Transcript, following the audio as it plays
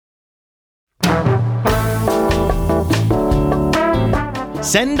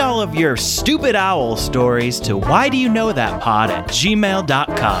Send all of your stupid owl stories to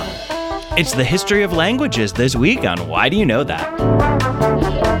whydouyknowthatpod@gmail.com. It's the history of languages this week on Why Do You Know That?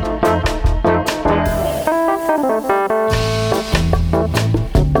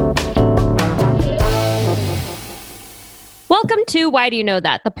 Welcome to Why Do You Know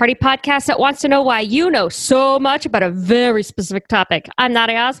That, the party podcast that wants to know why you know so much about a very specific topic. I'm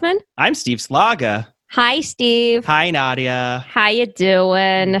Nadia Osmond. I'm Steve Slaga. Hi, Steve. Hi, Nadia. How you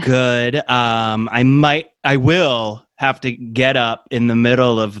doing? Good. I will have to get up in the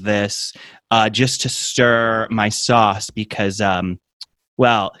middle of this just to stir my sauce because,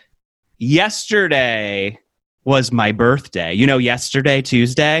 yesterday was my birthday. You know, yesterday,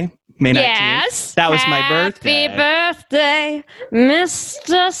 Tuesday, May 19th? Yes. That was my birthday. Happy birthday,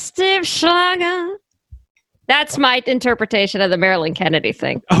 Mr. Steve Schlager. That's my interpretation of the Marilyn Kennedy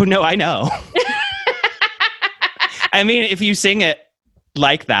thing. Oh, no, I know. I mean, if you sing it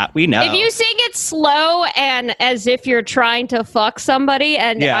like that, we know. If you sing it slow and as if you're trying to fuck somebody,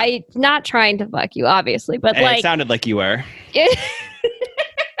 and I'm not trying to fuck you, obviously, but and it sounded like you were.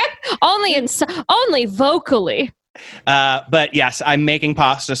 only vocally. But yes, I'm making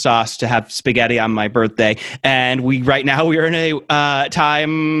pasta sauce to have spaghetti on my birthday, and right now we're in a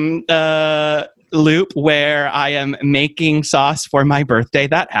time loop where I am making sauce for my birthday.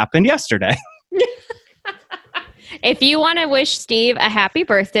 That happened yesterday. If you want to wish Steve a happy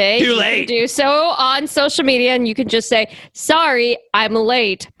birthday, Too late. You can do so on social media, and you can just say, sorry, I'm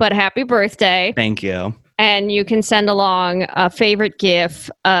late, but happy birthday. Thank you. And you can send along a favorite gif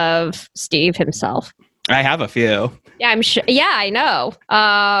of Steve himself. I have a few. Yeah, I'm sure. Yeah, I know.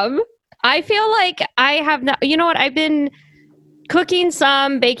 I feel like I have not, you know what? I've been cooking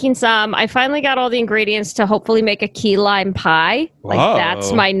some, baking some. I finally got all the ingredients to hopefully make a key lime pie. Whoa. Like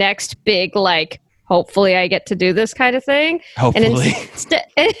that's my next big, hopefully I get to do this kind of thing. Hopefully.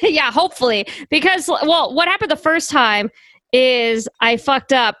 Yeah, hopefully. Because, what happened the first time is I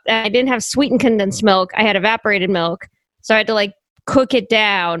fucked up. I didn't have sweetened condensed milk. I had evaporated milk. So I had to cook it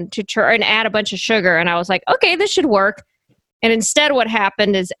down and add a bunch of sugar. And I was like, okay, this should work. And instead what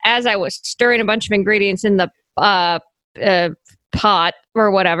happened is as I was stirring a bunch of ingredients in the pot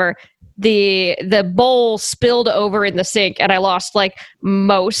or whatever, the bowl spilled over in the sink and I lost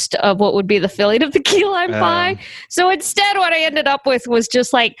most of what would be the filling of the key lime pie. So instead what I ended up with was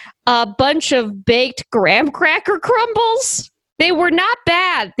just a bunch of baked graham cracker crumbles. They were not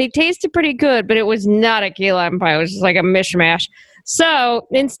bad. They tasted pretty good, but it was not a key lime pie. It was just a mishmash. So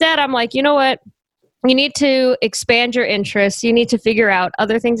instead I'm like, you know what? You need to expand your interests. You need to figure out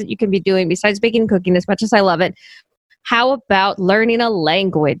other things that you can be doing besides baking and cooking, as much as I love it. How about learning a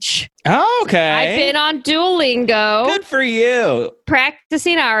language? Okay. I've been on Duolingo. Good for you.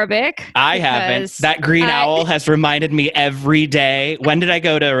 Practicing Arabic. I haven't. That green owl has reminded me every day. When did I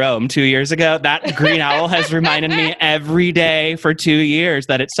go to Rome? 2 years ago? That green owl has reminded me every day for 2 years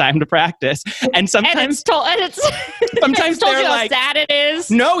that it's time to practice. And sometimes sometimes it's told they're you like, how sad it is.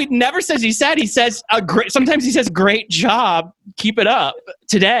 No, he never says he's sad. He says sometimes he says, great job. Keep it up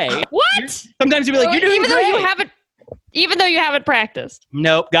today. What? Sometimes he'll be like, you're doing great. Even though you haven't practiced.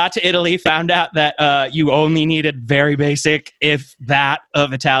 Nope. Got to Italy, found out that you only needed very basic, if that,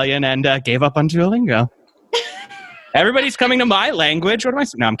 of Italian, and gave up on Duolingo. Everybody's coming to my language. What am I?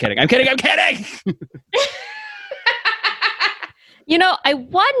 No, I'm kidding. I'm kidding. I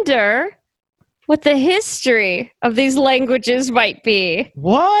wonder what the history of these languages might be.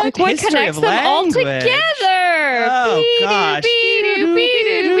 What? What connects them all together? Oh, gosh.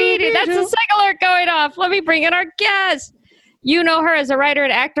 That's a second alert going off. Let me bring in our guest. You know her as a writer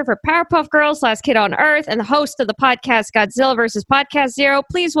and actor for Powerpuff Girls, Last Kid on Earth, and the host of the podcast Godzilla vs. Podcast Zero.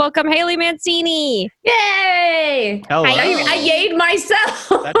 Please welcome Haley Mancini. Yay! Hello. I yayed myself.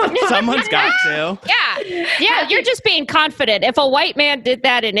 Someone's got to. Yeah, you're just being confident. If a white man did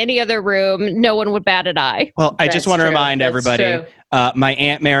that in any other room, no one would bat an eye. Well, I just want to remind everybody, my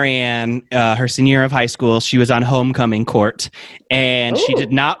Aunt Marianne, her senior year of high school, she was on homecoming court, and she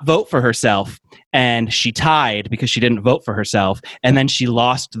did not vote for herself. And she tied because she didn't vote for herself. And then she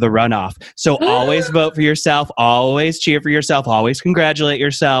lost the runoff. So always vote for yourself. Always cheer for yourself. Always congratulate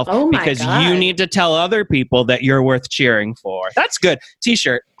yourself. Oh my because God. you need to tell other people that you're worth cheering for. That's good.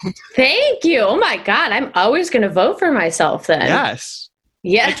 T-shirt. Thank you. Oh my God. I'm always going to vote for myself then. Yes.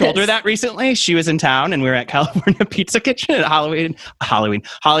 Yes. I told her that recently. She was in town and we were at California Pizza Kitchen at Hollywood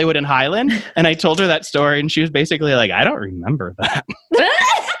and Highland. And I told her that story and she was basically like, I don't remember that.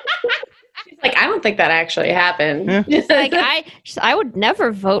 I don't think that actually happened. Yeah. I would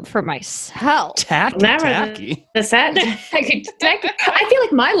never vote for myself. Tacky. I feel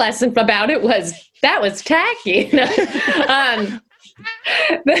like my lesson about it was that was tacky.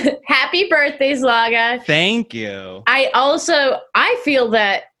 Happy birthday, Slaga. Thank you. I feel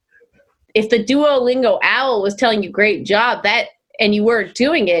that if the Duolingo owl was telling you great job and you weren't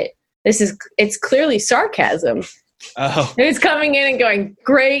doing it, it's clearly sarcasm. Oh. It's coming in and going,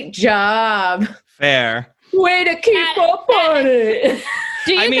 great job. Fair. Way to keep up on it.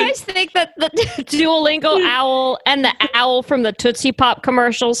 Do you guys think that the Duolingo owl and the owl from the Tootsie Pop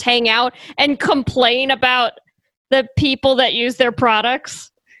commercials hang out and complain about the people that use their products?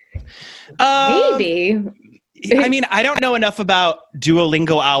 Maybe. I mean, I don't know enough about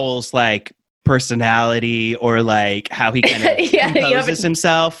Duolingo Owl's like personality or like how he kind of composes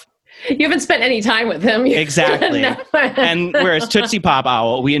himself. You haven't spent any time with him. Exactly. And whereas Tootsie Pop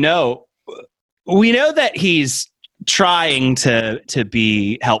Owl, we know that he's trying to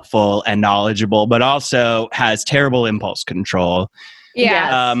be helpful and knowledgeable, but also has terrible impulse control.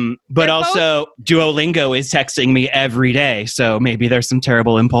 Yeah. But also Duolingo is texting me every day, so maybe there's some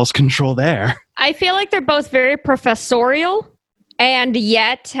terrible impulse control there. I feel like they're both very professorial and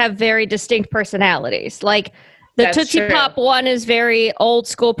yet have very distinct personalities. Like the Tootsie Pop one is very old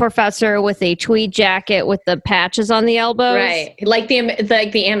school professor with a tweed jacket with the patches on the elbows. Right. Like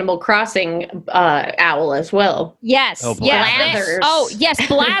the Animal Crossing owl as well. Yes. Oh, Blathers. Yes,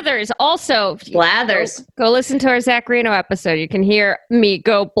 Blathers also. Blathers. Go listen to our Zach Reno episode. You can hear me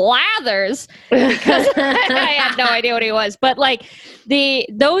go Blathers because I had no idea what he was. But like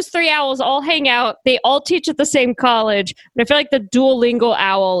those three owls all hang out. They all teach at the same college. But I feel like the Duolingo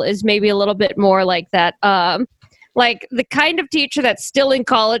owl is maybe a little bit more like that. Like the kind of teacher that's still in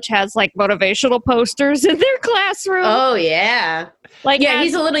college has like motivational posters in their classroom. Oh yeah.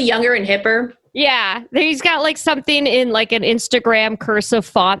 He's a little younger and hipper. Yeah. He's got like something in like an Instagram cursive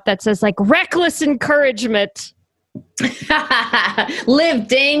font that says like reckless encouragement. Live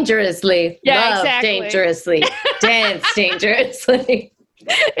dangerously. Yeah, love exactly. dangerously. Dance dangerously.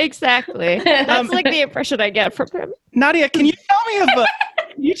 Exactly. That's like the impression I get from him. Nadia, can you tell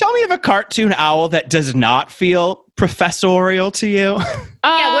me of a cartoon owl that does not feel professorial to you?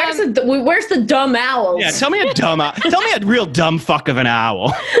 Where's the dumb owls? Yeah, tell me a real dumb fuck of an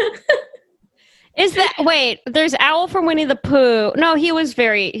owl. There's Owl from Winnie the Pooh. No, he was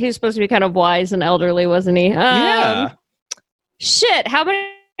supposed to be kind of wise and elderly, wasn't he? Yeah. Shit, how many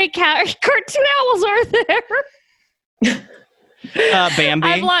cartoon owls are there?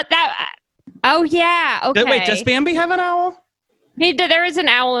 Bambi. Oh yeah, okay. Wait, does Bambi have an owl? There is an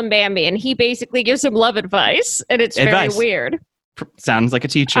owl in Bambi, and he basically gives him love advice, and it's very weird. Sounds like a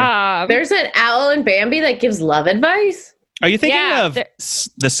teacher. There's an owl in Bambi that gives love advice? Are you thinking of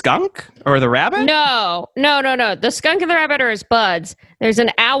the skunk or the rabbit? No. The skunk and the rabbit are his buds. There's an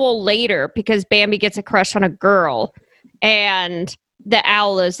owl later because Bambi gets a crush on a girl, and the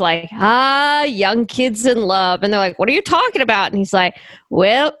owl is like, young kids in love. And they're like, what are you talking about? And he's like,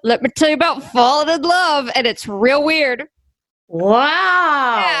 well, let me tell you about falling in love. And it's real weird.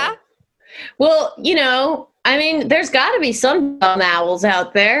 Wow. Yeah. Well, there's got to be some dumb owls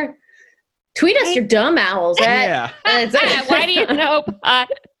out there. Tweet us your dumb owls. Why do you know pod?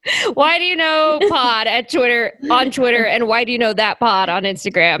 Why do you know pod on Twitter, and why do you know that pod on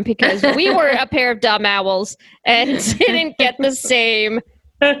Instagram? Because we were a pair of dumb owls and didn't get the same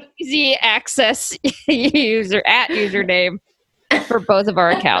easy access username for both of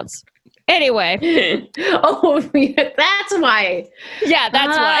our accounts. Anyway. Oh, that's why. Yeah,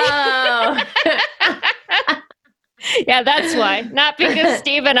 that's why. Yeah, that's why. Not because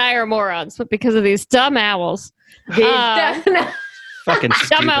Steve and I are morons, but because of these dumb owls. Fucking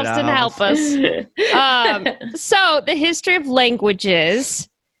dumb owls didn't help us. So, the history of languages,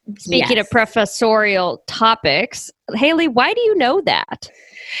 speaking of professorial topics, Haley, why do you know that?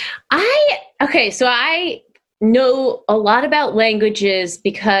 So I know a lot about languages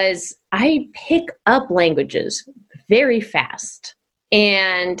because I pick up languages very fast.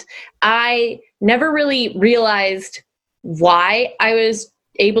 And I never really realized why I was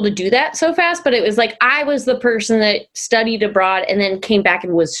able to do that so fast, but it was like I was the person that studied abroad and then came back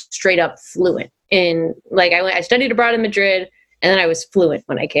and was straight up fluent. In like I studied abroad in Madrid and then I was fluent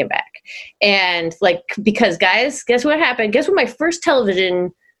when I came back. And like, because guys, guess what happened? Guess what my first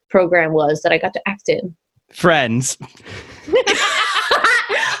television program was that I got to act in? Friends. Did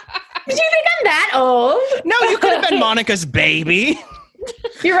you think I'm that old? No, you could have been Monica's baby.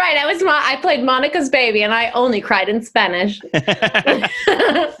 You're right. I played Monica's baby, and I only cried in Spanish. Wah.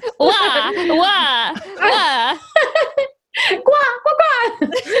 Gua, gua, gua.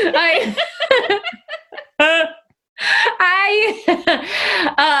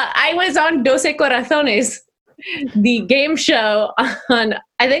 I was on Doce Corazones, the game show on,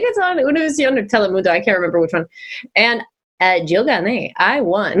 I think it's on Univision or Telemundo. I can't remember which one. And Yo gané. I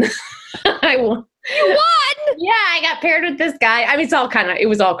won. I won. You won! Yeah, I got paired with this guy. I mean, it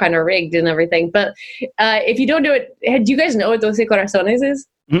was all kind of rigged and everything. But if you don't do it, do you guys know what 12 corazones is?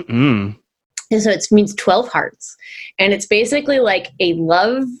 Mm-mm. And so it means 12 hearts. And it's basically like a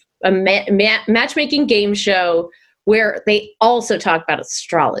matchmaking game show where they also talk about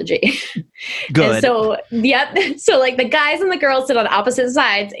astrology. Good. And so, so like the guys and the girls sit on opposite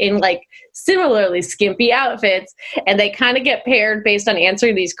sides in like similarly skimpy outfits, and they kind of get paired based on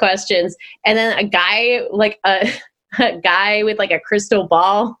answering these questions. And then a guy with like a crystal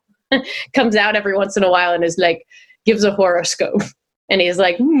ball comes out every once in a while and is like, gives a horoscope. And he's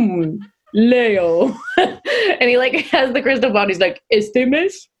like, Leo. And he like has the crystal ball and he's like, este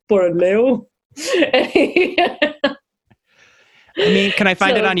mes por Leo. I mean, can I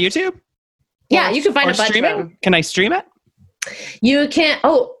find it on YouTube? Yeah, you can find a bunch stream of it. them. Can I stream it? You can.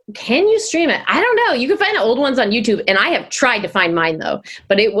 Oh, can you stream it? I don't know. You can find the old ones on YouTube, and I have tried to find mine though.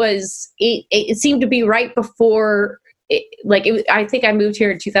 But it seemed to be right before. I think I moved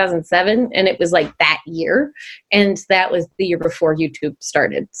here in 2007, and it was like that year, and that was the year before YouTube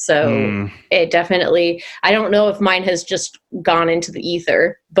started. So it definitely. I don't know if mine has just gone into the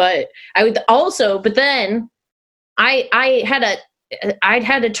ether, but I would also. But then. I'd had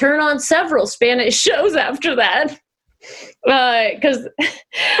to turn on several Spanish shows after that because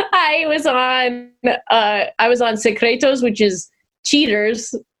I was on Secretos, which is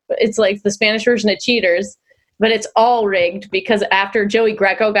Cheaters. It's like the Spanish version of Cheaters, but it's all rigged because after Joey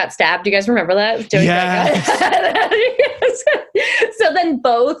Greco got stabbed, do you guys remember that? Yes. So then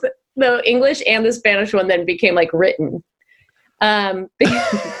both the English and the Spanish one then became like written.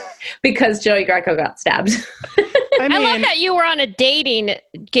 Because Joey Greco got stabbed. I love that you were on a dating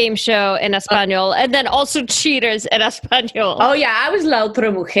game show in Espanol and then also Cheaters in Espanol. Oh, yeah. I was la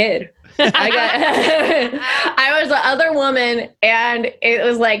otra mujer. I was the other woman, and it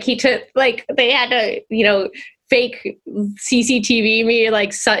was like they had to, fake CCTV me,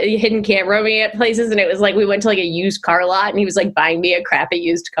 like hidden camera me at places. And it was like we went to like a used car lot, and he was like buying me a crappy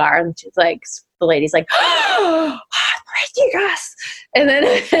used car. And she's like, the lady's like, oh, and then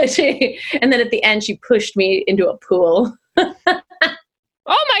at the end she pushed me into a pool. Oh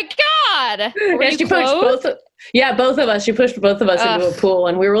my God! Were you pushed both of us. She pushed both of us into a pool,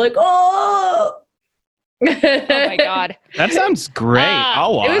 and we were like, oh. Oh my God. That sounds great.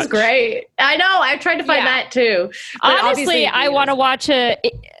 I'll watch. It was great. I know. I tried to find that too. Honestly, I want to watch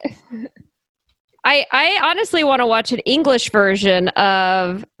I honestly want to watch an English version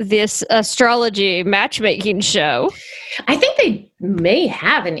of this astrology matchmaking show. I think they may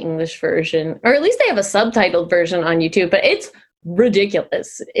have an English version, or at least they have a subtitled version on YouTube, but it's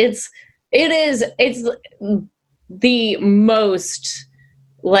ridiculous. It's the most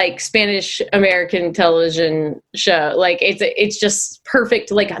like Spanish American television show. Like it's just perfect,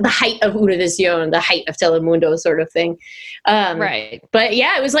 like the height of Univision, the height of Telemundo sort of thing. Right. But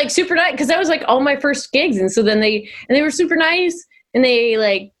yeah, it was like super nice because that was like all my first gigs. And so then they were super nice, and they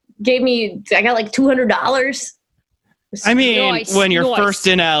like gave me, I got like $200. I mean, when you're first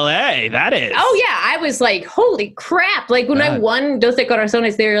in LA, that is. Oh yeah, I was like, holy crap! Like when I won 12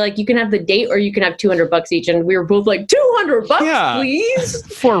 Corazones, they were like, you can have the date or you can have $200 each, and we were both like, $200, please,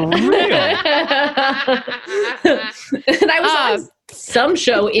 for real. And I was on some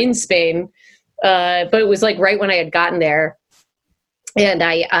show in Spain, but it was like right when I had gotten there, and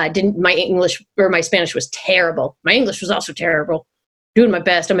I didn't. My English or my Spanish was terrible. My English was also terrible. Doing my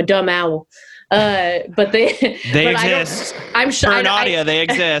best. I'm a dumb owl. But they exist. I'm sure. For Nadia, they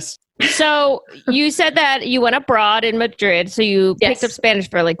exist. So you said that you went abroad in Madrid, so you picked up Spanish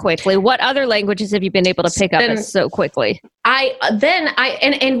fairly quickly. What other languages have you been able to pick up so quickly?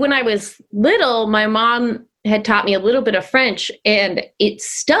 And when I was little, my mom had taught me a little bit of French, and it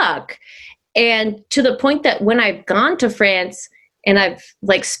stuck. And to the point that when I've gone to France and I've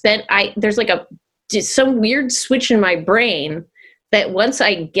like there's like some weird switch in my brain that once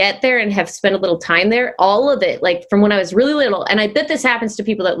I get there and have spent a little time there, all of it, like from when I was really little, and I bet this happens to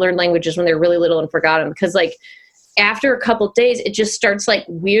people that learn languages when they're really little and forgot them, because like after a couple of days, it just starts like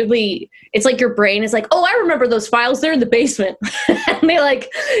weirdly, it's like your brain is like, oh, I remember those files, they're in the basement. And they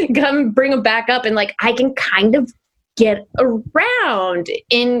like come bring them back up, and like I can kind of get around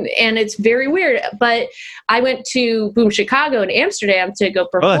and it's very weird. But I went to Boom Chicago in Amsterdam to go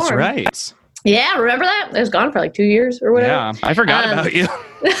perform. Oh, that's right. Yeah, remember that? It was gone for like 2 years or whatever. Yeah, I forgot about you.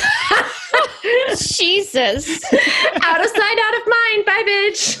 Jesus. Out of sight, out of mind. Bye,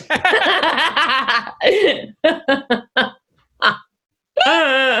 bitch.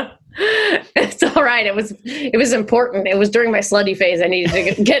 It's all right. It was important. It was during my slutty phase. I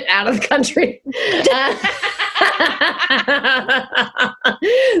needed to get out of the country.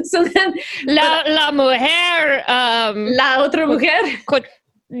 So then, la mujer. la otra mujer.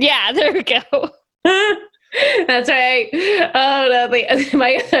 Yeah, there we go. That's right. Oh no,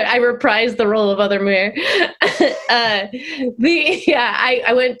 I reprised the role of other mujer. I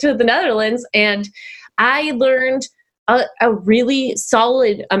went to the Netherlands and I learned a really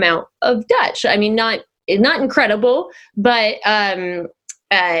solid amount of Dutch. I mean, not incredible, but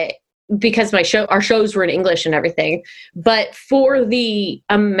because our shows were in English and everything, but for the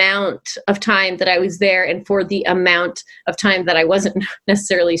amount of time that I was there and for the amount of time that I wasn't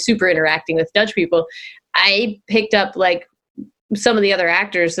necessarily super interacting with Dutch people, I picked up like some of the other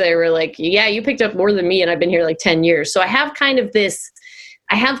actors. They were like, yeah, you picked up more than me. And I've been here like 10 years. So I have kind of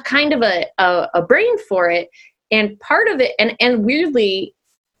a brain for it. And part of it, and weirdly,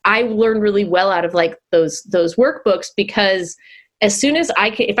 I learned really well out of like those workbooks, because as soon as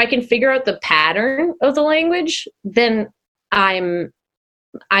if I can figure out the pattern of the language, then I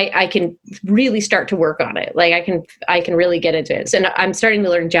can really start to work on it. Like I can really get into it. And I'm starting to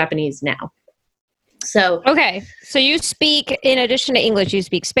learn Japanese now. So okay, so you speak, in addition to English, you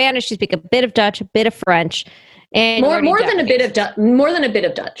speak Spanish, you speak a bit of Dutch, a bit of French, and more than a bit of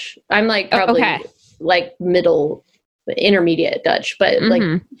Dutch. I'm like probably like middle, intermediate Dutch, but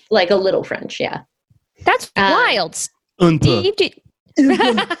like a little French. Yeah, that's wild. Steve, do you know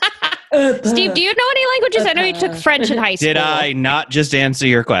any languages? I know you took French in high school. Did I not just answer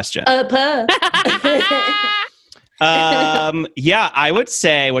your question? Yeah, I would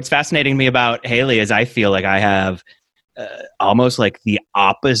say what's fascinating me about Haley is I feel like I have almost like the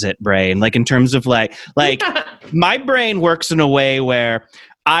opposite brain, like in terms of like my brain works in a way where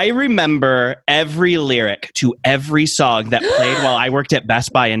I remember every lyric to every song that played while I worked at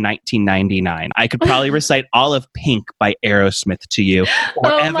Best Buy in 1999. I could probably recite all of Pink by Aerosmith to you,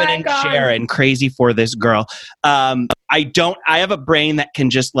 or Evan and Sharon, Crazy for This Girl. I have a brain that can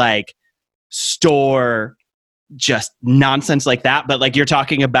just like store just nonsense like that, but like you're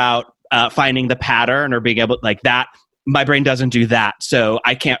talking about finding the pattern or being able like that, my brain doesn't do that. So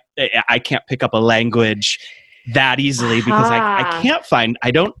I can't pick up a language that easily because I can't find,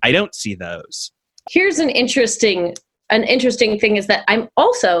 I don't see those. Here's an interesting thing is that I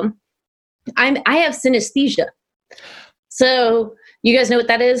have synesthesia. So you guys know what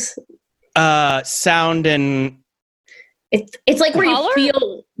that is? Sound and it's like where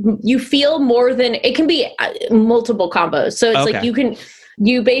you feel more than, it can be multiple combos. So it's like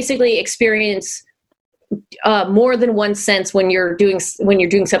you basically experience more than one sense when you're doing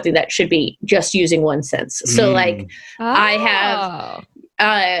something that should be just using one sense. So like I have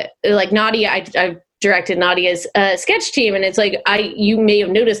like Nadia, I've directed Nadia's sketch team, and it's like you may have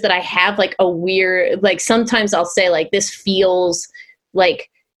noticed that I have like a weird, like sometimes I'll say like this feels like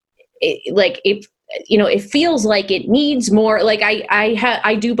it feels like it needs more. Like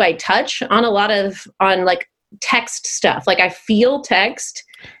I do by touch on on like text stuff. Like I feel text.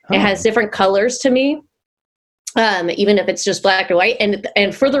 It has different colors to me. Even if it's just black or white.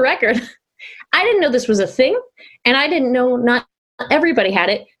 And for the record, I didn't know this was a thing, and I didn't know not everybody had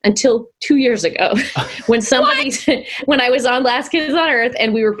it until 2 years ago when when I was on Last Kids on Earth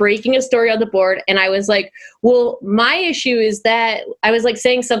and we were breaking a story on the board, and I was like, well, my issue is that I was like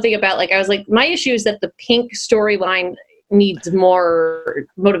saying something about like, I was like, my issue is that the Pink storyline needs more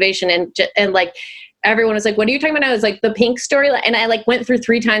motivation, and like, everyone was like, what are you talking about? I was like, the Pink storyline. And I like went through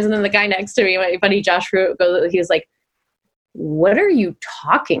 3 times, and then the guy next to me, my buddy Josh, he was like, what are you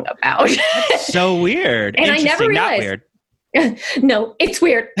talking about? That's so weird. And I never realized. Not weird. No, it's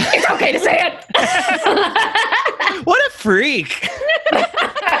weird. It's okay to say it. What a freak.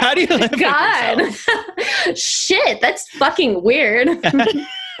 How do you live with yourself? Shit, that's fucking weird.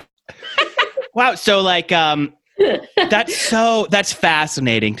 Wow. So like, that's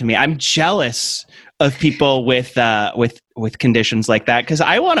fascinating to me. I'm jealous of people with conditions like that, because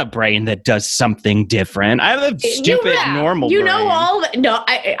I want a brain that does something different. I have a stupid normal brain. No,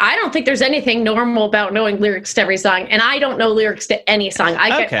 I don't think there's anything normal about knowing lyrics to every song, and I don't know lyrics to any song.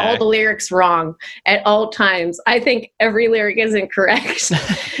 I get all the lyrics wrong at all times. I think every lyric is incorrect.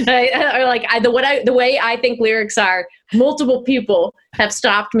 The way I think lyrics are, multiple people have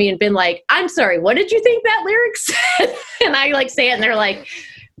stopped me and been like, I'm sorry, what did you think that lyric said? And I like say it, and they're like,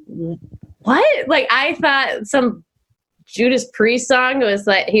 what? Like, I thought some Judas Priest song was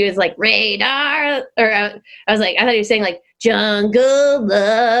like, he was like radar, or I thought he was saying like jungle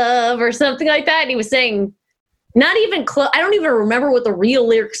love or something like that. And he was saying Not even close. I don't even remember what the real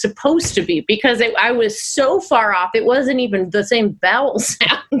lyric's supposed to be because I was so far off. It wasn't even the same vowel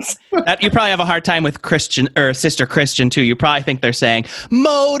sounds. You probably have a hard time with Christian or Sister Christian too. You probably think they're saying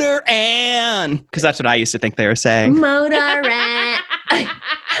Motor Ann, because that's what I used to think they were saying. Motor Ann,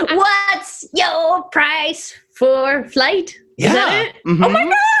 what's your price for flight? Yeah. Is that it? Mm-hmm. Oh my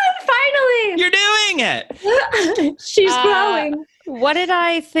God! Finally, You're doing it. She's growing. What did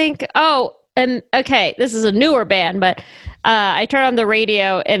I think? Oh. And okay, this is a newer band, but I turned on the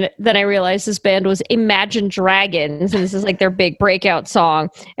radio and then I realized this band was Imagine Dragons, and this is like their big breakout song.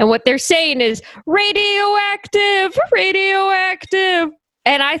 And what they're saying is radioactive, radioactive.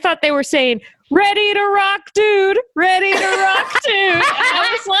 And I thought they were saying ready to rock, dude, ready to rock, dude. And I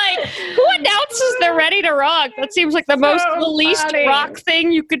was like, who announces they're ready to rock? That seems like the least rock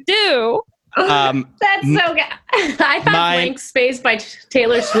thing you could do. That's so good. I thought Blank Space by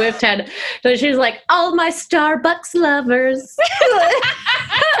Taylor Swift had, so she was like, all my Starbucks lovers.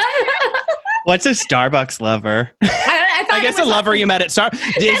 What's a Starbucks lover? I guess a lover you met at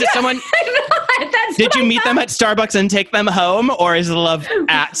Starbucks. Is it someone? Did you meet them at Starbucks and take them home, or is it love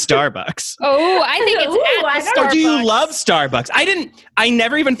at Starbucks? Oh, I think it's at Starbucks. Or do you love Starbucks? I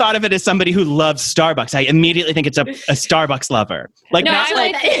never even thought of it as somebody who loves Starbucks. I immediately think it's a Starbucks lover. Like, no, not I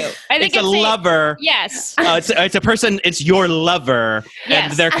like you. I think it's a lover. Yes. It's a person, it's your lover.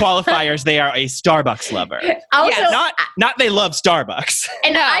 Yes. And their qualifiers, they are a Starbucks lover. Also, yes. Not they love Starbucks.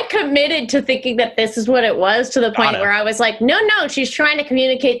 And I committed to thinking that this is what it was, to the point where I was like, no, she's trying to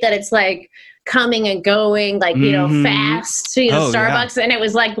communicate that it's like coming and going, like, you know, fast to Starbucks. Yeah. And it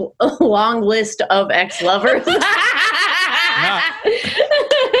was like a long list of ex-lovers.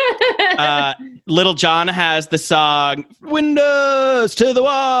 Little John has the song Windows to the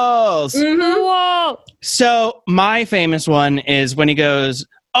Walls. Mm-hmm. Wall. So my famous one is when he goes,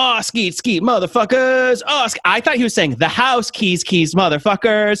 oh, skeet, motherfuckers. Oh, I thought he was saying the house keys,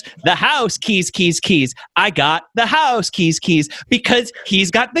 motherfuckers. The house keys. I got the house keys, because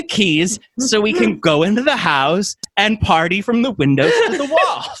he's got the keys so we can go into the house and party from the windows to the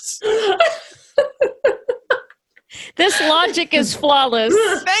walls. This logic is flawless.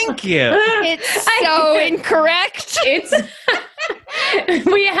 Thank you. It's so incorrect. It's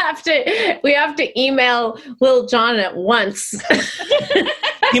we have to email Lil Jon at once.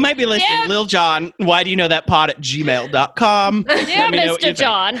 He might be listening. Yeah. Lil Jon, why do you know that pod at gmail.com? Yeah, Mr.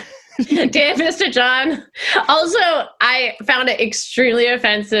 John. Dear Mr. John. Also, I found it extremely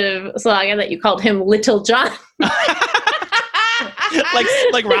offensive, Slagan, that you called him Little John.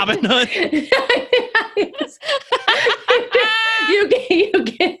 like Robin Hood. You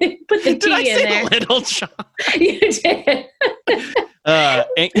put the T in there. Little John. You did.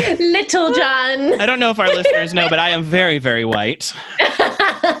 Little John. I don't know if our listeners know, but I am very, very white.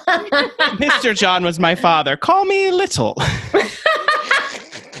 Mr. John was my father. Call me Little.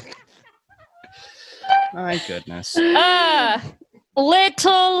 My goodness. Lil.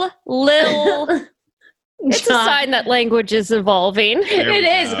 It's a sign that language is evolving. It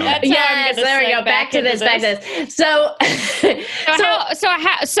is. Yes, there we go. Back to this. So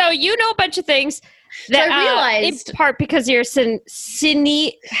you know a bunch of things that I realized, in part because you're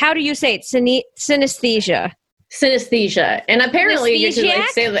how do you say it? Synesthesia. Synesthesia. And apparently you should like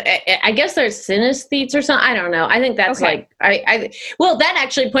say that, I guess there's synesthetes or something. I don't know. I think that's like well, that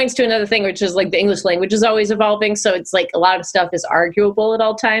actually points to another thing, which is like the English language is always evolving, so it's like a lot of stuff is arguable at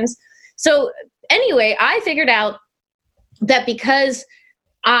all times. So anyway, I figured out that because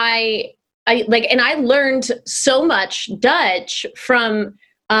I learned so much Dutch from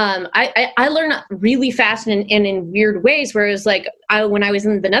I learn really fast and in weird ways. Whereas like when I was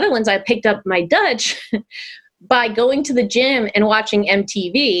in the Netherlands, I picked up my Dutch by going to the gym and watching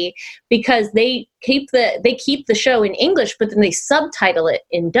MTV, because they keep the show in English, but then they subtitle it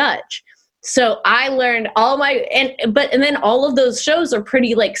in Dutch. So I learned and then all of those shows are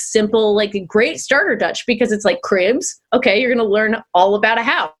pretty like simple, like great starter Dutch, because it's like cribs. Okay, you're going to learn all about a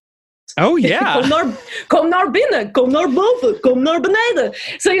house. Oh yeah. Kom naar binnen, kom naar boven, kom naar beneden.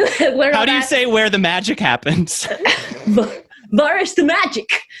 So you learn. How do you say where the magic happens? Waar is the magic?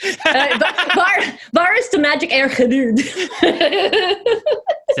 Waar is the magic er gebeurd?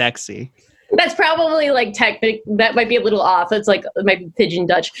 Sexy. That's probably like that might be a little off. It's like it might be Pidgin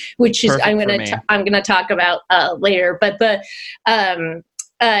Dutch, which is I'm gonna talk about later. But that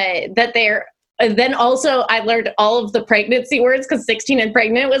they're. Then also I learned all of the pregnancy words, because 16 and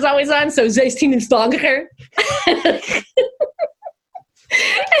pregnant was always on. So 16 and zwanger.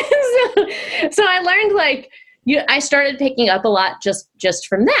 So I learned I started picking up a lot just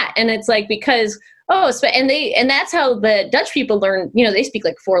from that. And it's like, because, and that's how the Dutch people learn, they speak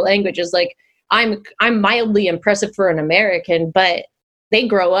like 4 languages. Like I'm mildly impressive for an American, but they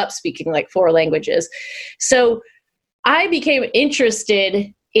grow up speaking like 4 languages. So I became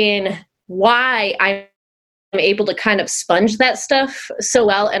interested in why I'm able to kind of sponge that stuff so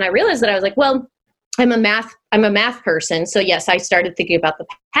well. And I realized that I was like, well, I'm a math person. So yes, I started thinking about the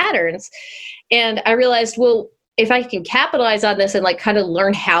patterns, and I realized, well, if I can capitalize on this and like kind of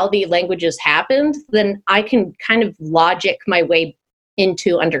learn how the languages happened, then I can kind of logic my way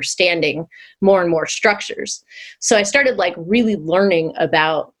into understanding more and more structures. So I started like really learning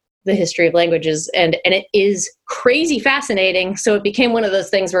about the history of languages, and it is crazy fascinating. So it became one of those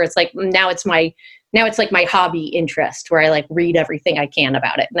things where it's like, now it's like my hobby interest, where I like read everything I can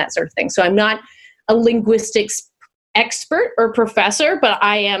about it and that sort of thing. So I'm not a linguistics expert or professor, but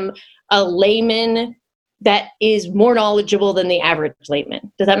I am a layman that is more knowledgeable than the average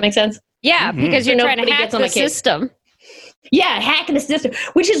layman. Does that make sense? Yeah, because you're trying to hack the system. Yeah, hacking the system,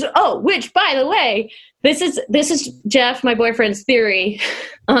 which by the way, this is Jeff, my boyfriend's theory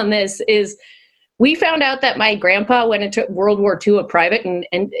on this is, we found out that my grandpa went into World War II a private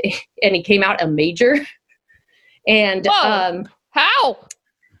and he came out a major. And how?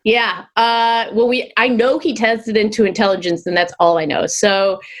 Yeah. Well, I know he tested into intelligence, and that's all I know.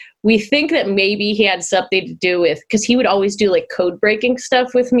 So we think that maybe he had something to do with, because he would always do like code breaking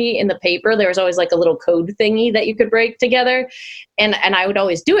stuff with me in the paper. There was always like a little code thingy that you could break together. And I would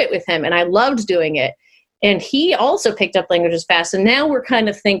always do it with him, and I loved doing it. And he also picked up languages fast. And now we're kind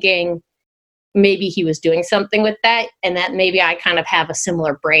of thinking maybe he was doing something with that, and that maybe I kind of have a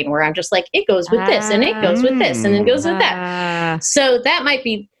similar brain where I'm just like, it goes with this and it goes with this and it goes with that. So that might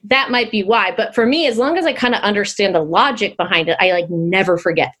be why. But for me, as long as I kind of understand the logic behind it, I like never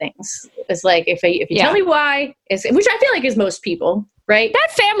forget things. It's like, if you tell me why, which I feel like is most people, right?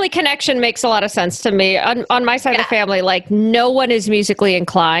 That family connection makes a lot of sense to me. On my side of the family, like no one is musically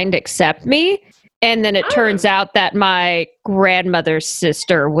inclined except me. And then it turns out that my grandmother's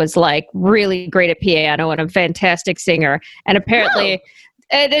sister was like really great at piano and a fantastic singer. And apparently,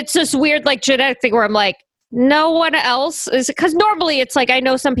 and it's this weird like genetic thing where I'm like, no one else is, because normally it's like, I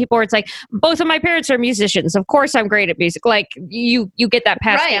know some people where it's like, both of my parents are musicians. Of course I'm great at music. Like you get that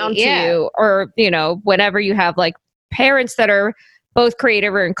passed down to you, or, whenever you have like parents that are both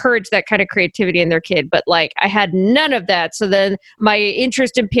creative or encourage that kind of creativity in their kid. But like I had none of that. So then my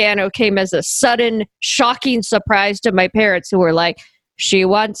interest in piano came as a sudden shocking surprise to my parents, who were like, she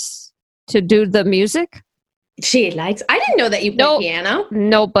wants to do the music. I didn't know that you play piano.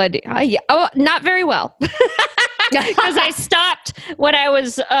 Nobody. Not very well. Because I stopped when I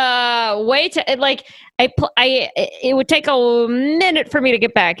was it would take a minute for me to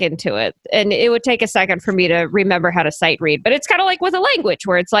get back into it, and it would take a second for me to remember how to sight read. But it's kind of like with a language,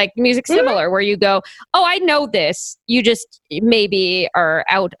 where it's like music similar, where you go, oh, I know this. You just maybe are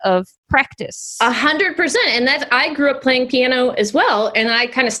out of practice. 100%. And I grew up playing piano as well, and I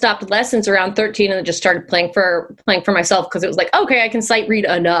kind of stopped lessons around 13 and just started playing for myself, because it was like, okay, I can sight read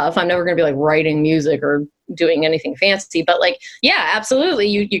enough. I'm never going to be like writing music or doing anything fancy, but like, yeah, absolutely.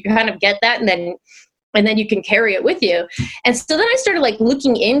 You kind of get that, and then you can carry it with you. And so then I started like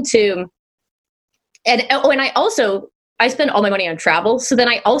looking into, and I spend all my money on travel. So then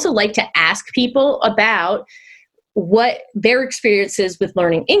I also like to ask people about what their experience is with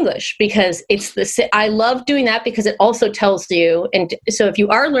learning English, because I love doing that, because it also tells you, and so if you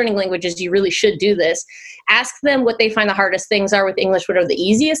are learning languages, you really should do this. Ask them what they find the hardest things are with English, what are the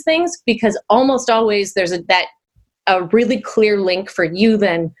easiest things, because almost always there's a really clear link for you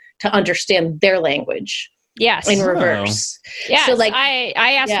then to understand their language. Yes. In reverse. Yeah. So like I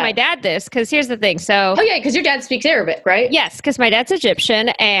asked my dad this, because here's the thing. So because your dad speaks Arabic, right? Yes, because my dad's Egyptian,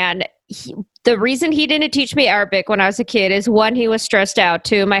 and the reason he didn't teach me Arabic when I was a kid is, 1, he was stressed out,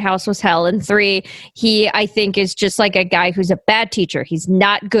 2, my house was hell, and 3, he, I think, is just like a guy who's a bad teacher. He's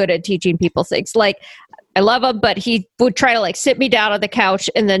not good at teaching people things. Like, I love him, but he would try to like sit me down on the couch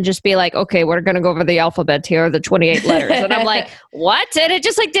and then just be like, okay, we're going to go over the alphabet here, the 28 letters. And I'm like, what? And it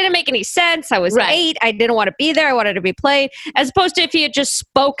just like didn't make any sense. I was 8. I didn't want to be there. I wanted to be played, as opposed to if he had just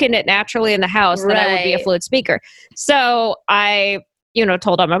spoken it naturally in the house, then I would be a fluent speaker. So I,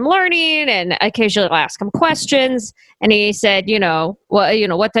 told him I'm learning, and occasionally I'll ask him questions. And he said,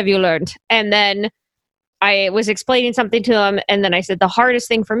 what have you learned? And then I was explaining something to him, and then I said, the hardest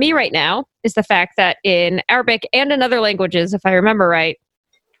thing for me right now is the fact that in Arabic and in other languages, if I remember right,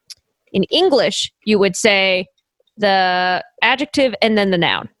 in English, you would say the adjective and then the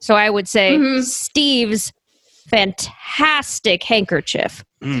noun. So I would say Steve's fantastic handkerchief.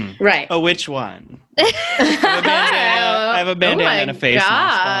 Right. Oh, which one? I have a bandana and a face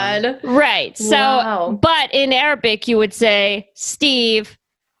mask on. Right. So, but in Arabic, you would say Steve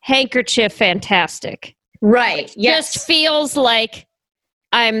handkerchief fantastic. Right. Yes. Just feels like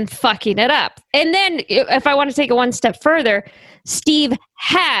I'm fucking it up. And then if I want to take it one step further, Steve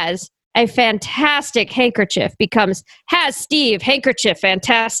has a fantastic handkerchief becomes has Steve handkerchief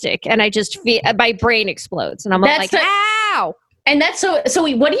fantastic. And I just feel my brain explodes and I'm like, ow. And that's so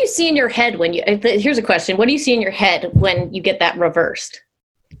what do you see in your head when you, here's a question. What do you see in your head when you get that reversed?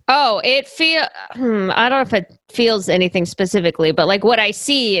 Oh, I don't know if it feels anything specifically, but like what I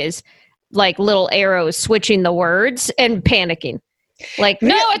see is like little arrows switching the words and panicking. Like,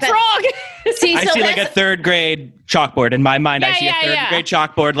 no, it's wrong. I see like a third grade chalkboard in my mind. I see a third grade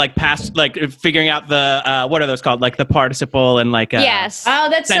chalkboard, like past, like figuring out the what are those called? Like the participle and like yes. Oh,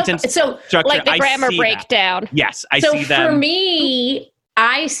 that's sentence so structure. Like the grammar breakdown. That. Yes, I see them. So for me,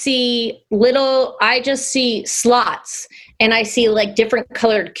 I just see slots, and I see like different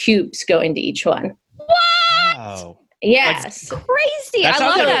colored cubes go into each one. What? Oh. Yes. That's crazy. That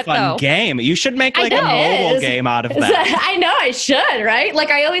sounds like a fun game. You should make like a mobile game out of that. I know I should, right?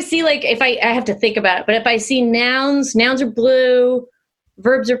 Like I always see like if I have to think about it, but if I see nouns are blue,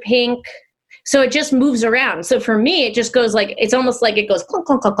 verbs are pink. So it just moves around. So for me, it just goes like, it's almost like it goes clunk,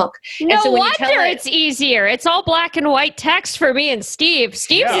 clunk, clunk, clunk. No wonder it's easier. It's all black and white text for me and Steve.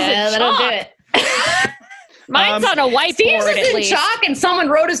 Steve's is in chalk. Do it. Mine's on a whiteboard. Steve's is in chalk, and someone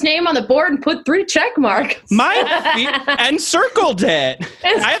wrote his name on the board and put 3 check marks. Mine and circled it. I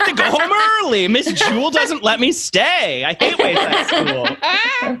have to go home early. Miss Jewel doesn't let me stay. I hate Wayside School.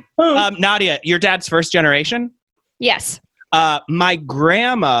 Nadia, your dad's first generation? Yes. My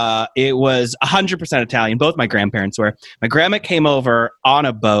grandma, it was 100% Italian. Both my grandparents were. My grandma came over on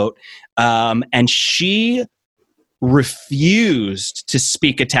a boat, and she refused to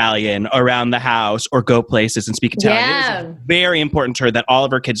speak Italian around the house or go places and speak Italian. Yeah. It was very important to her that all of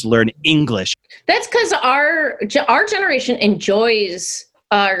her kids learn English. That's because our generation enjoys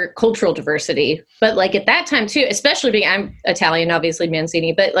our cultural diversity. But like at that time too, especially being, I'm Italian, obviously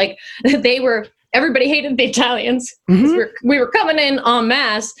Mancini, but like everybody hated the Italians. Mm-hmm. We were coming in en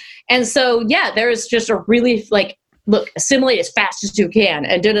masse. And so, yeah, there's just a really like, look, assimilate as fast as you can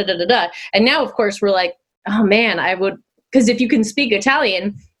and da-da-da-da-da. And now, of course, we're like, oh man, I would, because if you can speak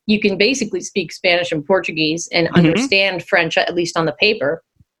Italian, you can basically speak Spanish and Portuguese and understand French, at least on the paper.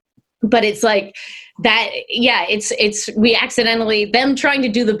 But it's like that, yeah, it's we accidentally, them trying to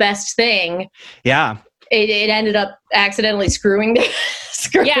do the best thing. Yeah. It ended up accidentally screwing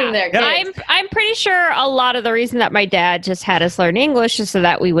their kids. I'm pretty sure a lot of the reason that my dad just had us learn English is so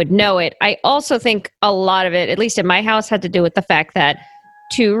that we would know it. I also think a lot of it, at least in my house, had to do with the fact that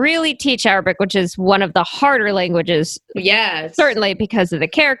to really teach Arabic, which is one of the harder languages. Yes. Certainly because of the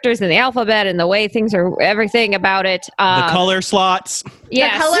characters and the alphabet and the way things are, everything about it. The color slots.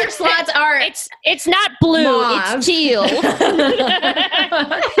 Yes. The color slots are... It's not blue, mauve. It's teal.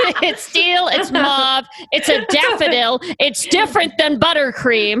 It's teal, it's mauve, it's a daffodil. It's different than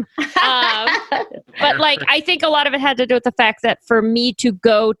buttercream. But like, I think a lot of it had to do with the fact that for me to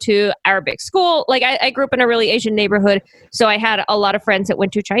go to Arabic school, like I grew up in a really Asian neighborhood, so I had a lot of friends that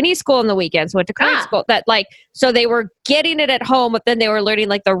went to Chinese school on the weekends, went to Korean school, that like, so they were getting it at home, but then they were learning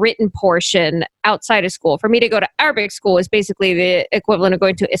like the written portion outside of school. For me to go to Arabic school is basically the equivalent of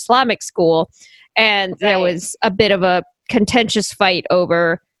going to Islamic school. And there was a bit of a contentious fight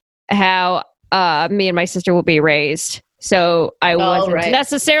over how me and my sister will be raised. So I wasn't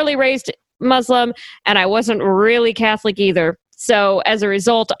necessarily raised Muslim, and I wasn't really Catholic either. So as a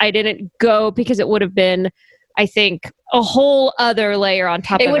result, I didn't go because it would have been, I think, a whole other layer on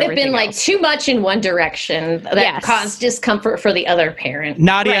top of it. It would have been like too much in one direction that caused discomfort for the other parent.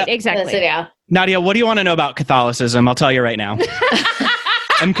 Nadia, right, exactly. Nadia, what do you want to know about Catholicism? I'll tell you right now.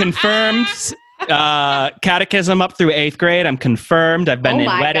 I'm confirmed. Catechism up through 8th grade. I'm confirmed. I've been in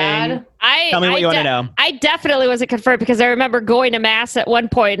wedding. God. Tell me what you want to know. I definitely wasn't confirmed because I remember going to mass at one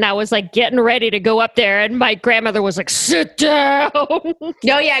point and I was like getting ready to go up there and my grandmother was like, sit down. Oh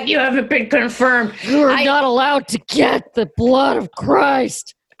yeah, you haven't been confirmed. You're not allowed to get the blood of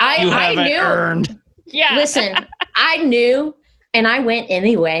Christ. I knew. Earned. Yeah. Listen, I knew and I went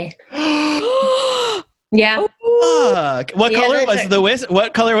anyway. Yeah. What color was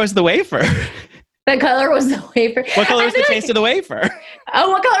the wafer? The color was the wafer. What color was the taste of the wafer? Oh,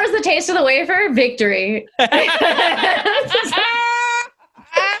 what color was the taste of the wafer? Victory.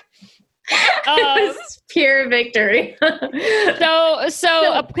 It was pure victory.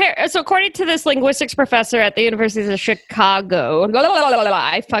 So according to this linguistics professor at the University of Chicago,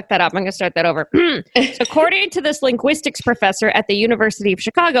 I fucked that up. I'm going to start that over. So according to this linguistics professor at the University of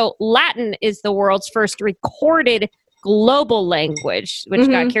Chicago, Latin is the world's first recorded global language, which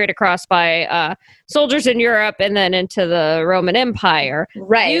got carried across by soldiers in Europe and then into the Roman Empire.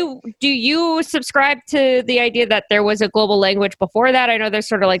 Right. Do you subscribe to the idea that there was a global language before that? I know there's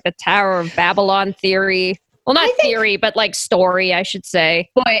sort of like the Tower of Babylon theory. Well, not theory, but like story, I should say.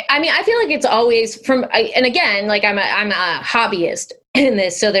 Boy, I mean, I feel like it's always and again, like I'm a hobbyist in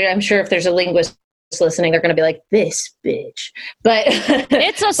this, so that I'm sure if there's a linguist listening, they're going to be like, this bitch. But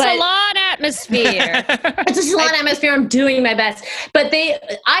it's a salon atmosphere. It's a salon atmosphere. I'm doing my best. But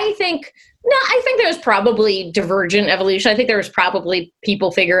I think there was probably divergent evolution. I think there was probably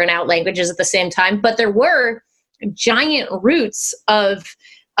people figuring out languages at the same time, but there were giant roots of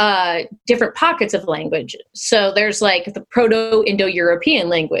different pockets of language. So there's like the Proto-Indo-European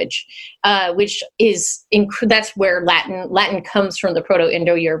language, which is that's where Latin comes from, the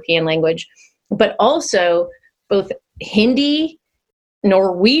Proto-Indo-European language, but also both Hindi,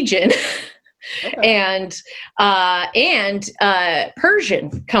 Norwegian, and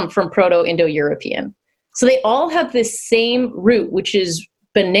Persian come from Proto-Indo-European. So they all have this same root, which is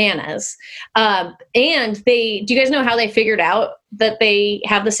bananas. And do you guys know how they figured out that they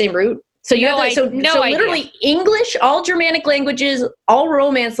have the same root? So you literally English, all Germanic languages, all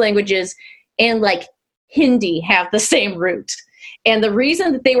Romance languages, and like Hindi have the same root. And the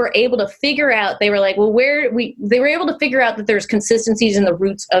reason that they were able to figure out, they were like, well, they were able to figure out that there's consistencies in the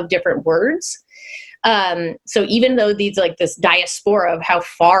roots of different words. So even though these like this diaspora of how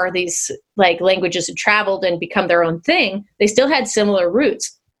far these like languages had traveled and become their own thing, they still had similar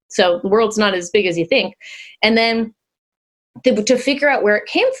roots. So the world's not as big as you think. And then to figure out where it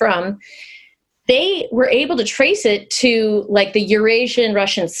came from, they were able to trace it to like the Eurasian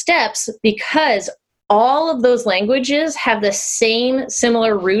Russian steppes, because all of those languages have the same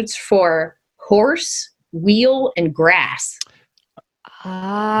similar roots for horse, wheel, and grass. Weird.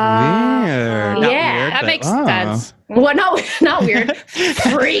 Not weird, that makes sense. Well, not weird.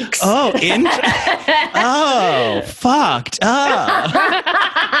 Freaks. Oh, fucked up.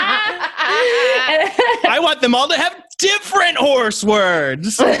 I want them all to have different horse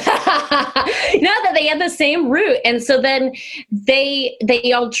words. No, that they had the same root, and so then they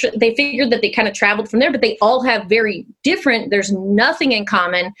figured that they kind of traveled from there, but they all have very different. There's nothing in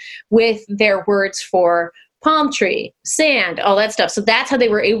common with their words for palm tree, sand, all that stuff. So that's how they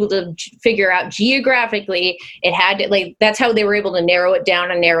were able to figure out geographically. It had to, like, that's how they were able to narrow it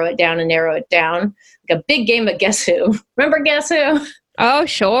down and narrow it down and narrow it down. Like a big game of Guess Who. Remember Guess Who? Oh,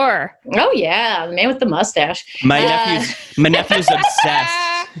 sure. Oh yeah, the man with the mustache. My nephew's obsessed.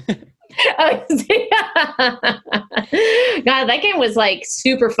 God, that game was like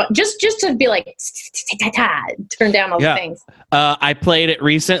super fun. Just to be like turn down all the things. I played it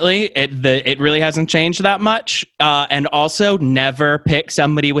recently. It really hasn't changed that much. And also, never pick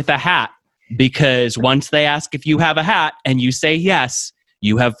somebody with a hat, because once they ask if you have a hat and you say yes,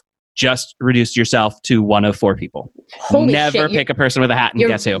 you have just reduced yourself to one of 4 people. Holy never shit, pick a person with a hat and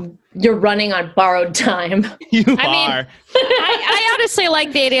Guess Who. You're running on borrowed time. You are. Mean, I honestly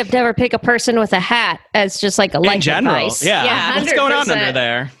like the idea of never pick a person with a hat as just like a life in general, advice. Yeah. What's going on under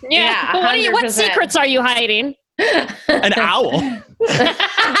there? Yeah. What secrets are you hiding? An owl.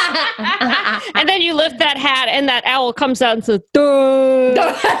 And then you lift that hat and that owl comes out and says,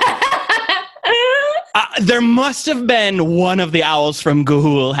 duh. There must have been one of the owls from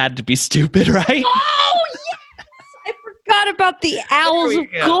Ga'Hoole had to be stupid, right? Oh, yes! I forgot about the owls of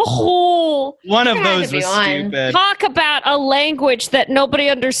Ga'Hoole. One of those was stupid. Talk about a language that nobody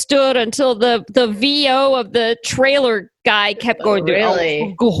understood until the VO of the trailer guy kept going to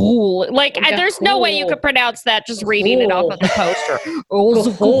Ga'Hoole. Like, there's no way you could pronounce that just reading it off of the poster.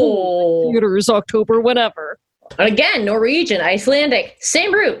 Ga'Hoole. Theaters, October, whatever. Again, Norwegian, Icelandic,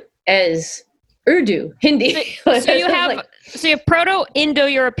 same root as Urdu, Hindi. So you have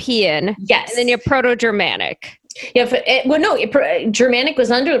Proto-Indo-European, yes, and then you have Proto-Germanic. Yeah, Germanic was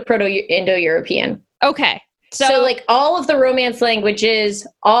under Proto-Indo-European. Okay, so like all of the Romance languages,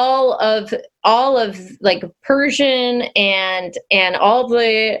 all of like Persian and all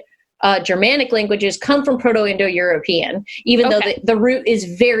the Germanic languages come from Proto-Indo-European, even though the root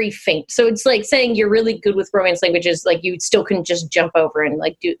is very faint. So it's like saying you're really good with Romance languages, like you still couldn't just jump over and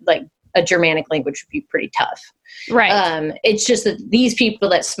like do like a Germanic language would be pretty tough. Right. It's just that these people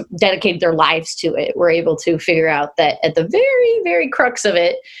that dedicated their lives to it were able to figure out that at the very, very crux of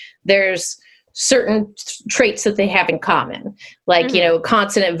it, there's certain traits that they have in common, like,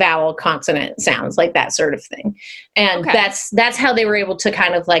 consonant, vowel, consonant sounds, like that sort of thing. And that's how they were able to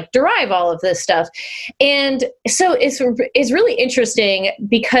kind of like derive all of this stuff. And so it's really interesting,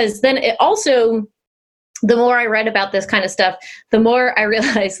 because then it also, the more I read about this kind of stuff, the more I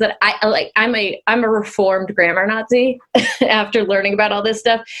realized that I'm a reformed grammar Nazi after learning about all this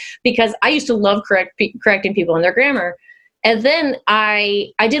stuff, because I used to love correcting people in their grammar. And then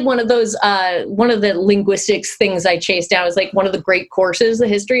I did one of those, one of the linguistics things I chased down was like one of the great courses, The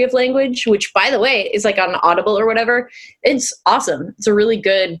History of Language, which, by the way, is like on Audible or whatever. It's awesome. It's a really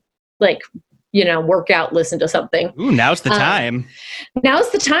good, like, workout, listen to something. Ooh, now's the time.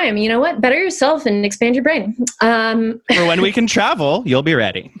 Now's the time. You know what? Better yourself and expand your brain. For when we can travel, you'll be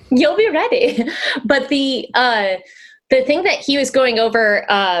ready. You'll be ready. But the thing that he was going over,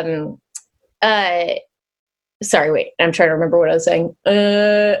 sorry, wait, I'm trying to remember what I was saying.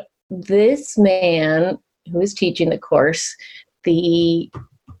 This man who was teaching the course, oh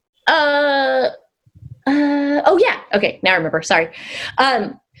yeah. Okay. Now I remember. Sorry.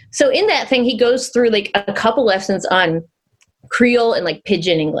 So in that thing, he goes through like a couple lessons on Creole and like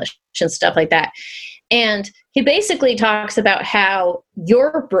Pidgin English and stuff like that. And he basically talks about how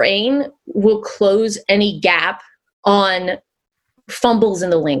your brain will close any gap on fumbles in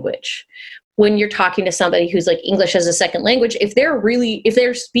the language. When you're talking to somebody who's like English as a second language, if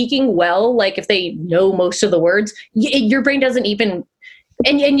they're speaking well, like if they know most of the words, your brain doesn't even,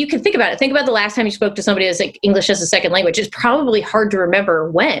 and you can think about it. Think about the last time you spoke to somebody that's like English as a second language. It's probably hard to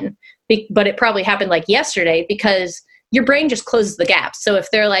remember when, but it probably happened like yesterday because your brain just closes the gap. So if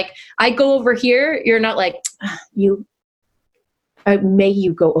they're like, I go over here, you're not like, may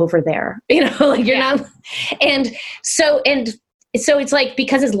you go over there, like you're not. And so it's like,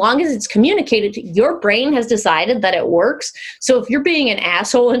 because as long as it's communicated, your brain has decided that it works. So if you're being an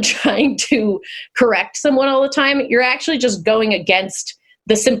asshole and trying to correct someone all the time, you're actually just going against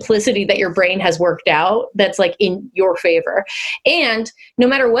the simplicity that your brain has worked out that's like in your favor. And no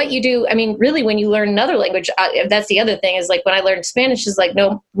matter what you do, I mean, really, when you learn another language, that's the other thing is like when I learned Spanish is like,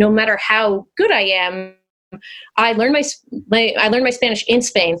 no matter how good I am, I learned my Spanish in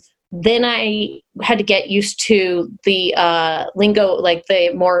Spain. Then I had to get used to the lingo, like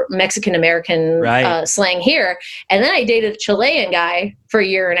the more Mexican American slang here. And then I dated a Chilean guy for a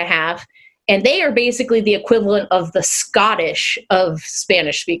year and a half. And they are basically the equivalent of the Scottish of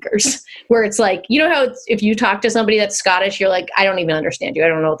Spanish speakers, where it's like, you know how if you talk to somebody that's Scottish, you're like, I don't even understand you. I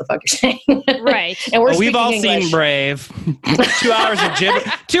don't know what the fuck you're saying. Right. And we've all English. Seen Brave. 2 hours of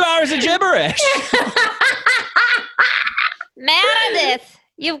 2 hours of gibberish. Meredith,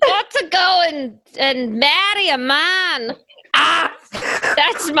 you've got to go and marry a man.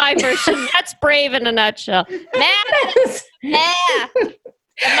 That's my version. That's Brave in a nutshell. Meredith. Yeah.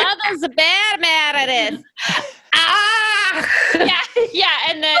 The mother's a bear, Meredith. Yeah,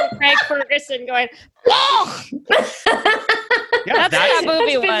 and then Craig Ferguson going, oh! That's what that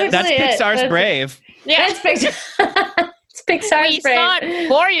movie was. That's Pixar's Brave. Yeah, it's Pixar's Brave. We saw it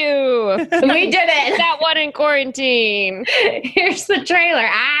for you. We did it. That one in quarantine. Here's the trailer.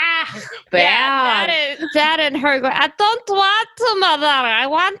 Bad. Yeah, that and her going, I don't want to, mother. I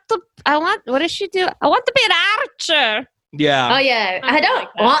want, what does she do? I want to be an archer. Yeah. Oh yeah. I don't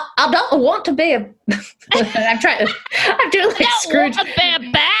want to be a. I'm doing like Scrooge. I want to be a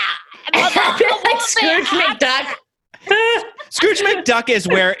bat. Like Scrooge McDuck. Scrooge McDuck is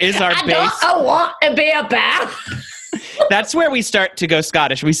our base. I want to be a bat. That's where we start to go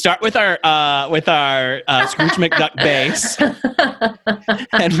Scottish. We start with our Scrooge McDuck base,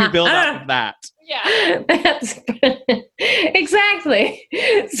 and we build off of that. Yeah, exactly.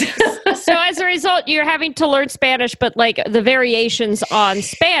 So as a result, you're having to learn Spanish, but like the variations on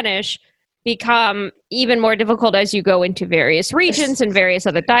Spanish become even more difficult as you go into various regions and various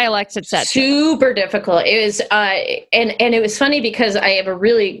other dialects, etc. Super difficult. It was, and it was funny because I have a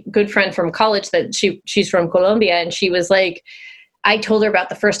really good friend from college that she's from Colombia, and she was like, I told her about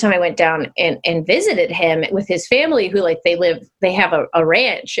the first time I went down and visited him with his family, who like they have a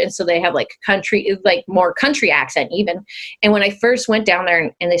ranch, and so they have like more country accent even. And when I first went down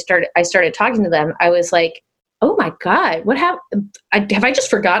there and I started talking to them, I was like, oh my God, what happened? Have I just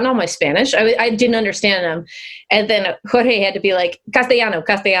forgotten all my Spanish? I didn't understand them. And then Jorge had to be like,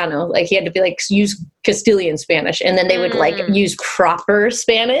 Castellano. Like he had to be like, use Castilian Spanish. And then they would like use proper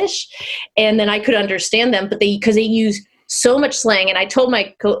Spanish. And then I could understand them, but because they use so much slang. And I told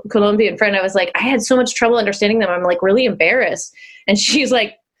my Colombian friend, I was like, I had so much trouble understanding them. I'm like really embarrassed. And she's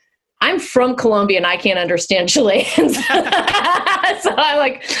like, I'm from Colombia and I can't understand Chileans. So I'm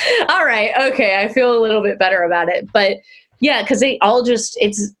like, all right, okay, I feel a little bit better about it. But yeah, because they all just,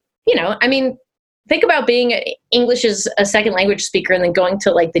 it's, I mean, think about being English as a second language speaker and then going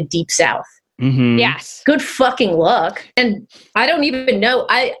to like the deep South. Mm-hmm. Yes. Good fucking luck. And I don't even know,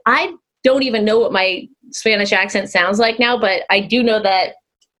 I don't even know what my Spanish accent sounds like now, but I do know that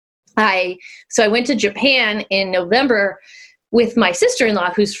I went to Japan in November with my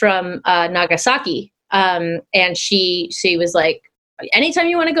sister-in-law, who's from Nagasaki. And she was like, anytime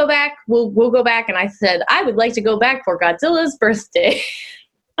you want to go back, we'll go back. And I said, I would like to go back for Godzilla's birthday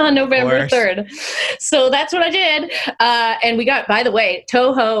on November 3rd. So that's what I did. And we got, by the way,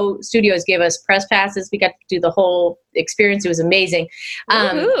 Toho Studios gave us press passes. We got to do the whole experience. It was amazing.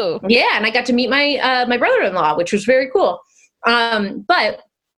 Yeah. And I got to meet my brother-in-law, which was very cool. But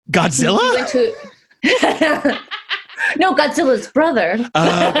Godzilla? We went to no, Godzilla's brother.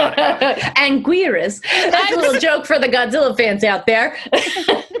 Anguirus. That's a little joke for the Godzilla fans out there.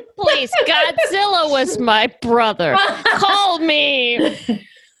 Please, Godzilla was my brother. Call me.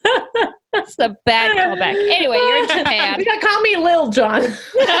 That's the bad callback. Anyway, you're in Japan. You gotta call me Lil John.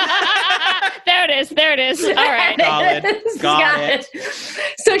 There it is. All right. Got it.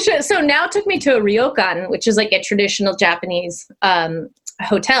 So now took me to a ryokan, which is like a traditional Japanese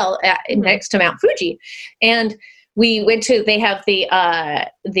hotel next to Mount Fuji. And we went to, they have the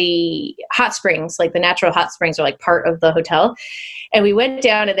hot springs, like the natural hot springs are like part of the hotel. And we went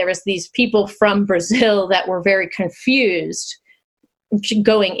down and there was these people from Brazil that were very confused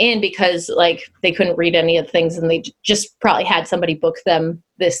going in because like they couldn't read any of the things and they just probably had somebody book them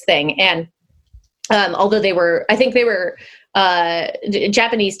this thing. And although I think they were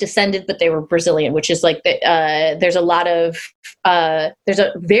Japanese descended, but they were Brazilian, which is like there's a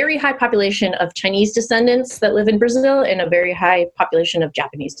very high population of Chinese descendants that live in Brazil and a very high population of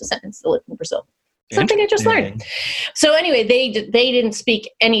Japanese descendants that live in Brazil. Something I just learned. So anyway, they didn't speak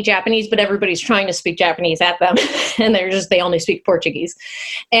any Japanese, but everybody's trying to speak Japanese at them, and they only speak Portuguese,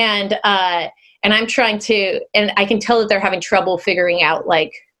 and I'm trying to, and I can tell that they're having trouble figuring out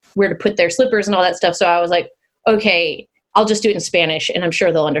like where to put their slippers and all that stuff. So I was like, okay, I'll just do it in Spanish, and I'm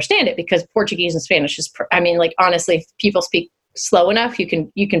sure they'll understand it because Portuguese and Spanish is. Like honestly, if people speak slow enough, you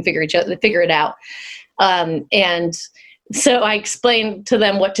can figure it out, and. So I explained to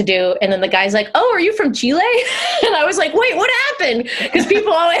them what to do. And then the guy's like, oh, are you from Chile? And I was like, wait, what happened? Because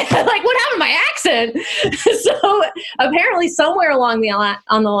people always like, what happened to my accent? So apparently somewhere along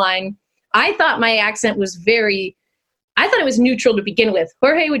on the line, I thought my accent was I thought it was neutral to begin with.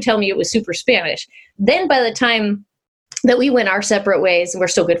 Jorge would tell me it was super Spanish. Then by the time that we went our separate ways, and we're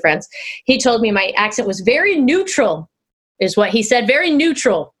still good friends, he told me my accent was very neutral, is what he said, very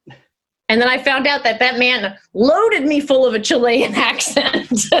neutral. And then I found out that man loaded me full of a Chilean accent.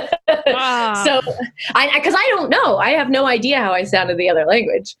 So, because I don't know. I have no idea how I sounded the other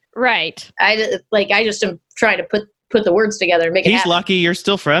language. Right. I just am trying to put the words together and make it happen. He's lucky you're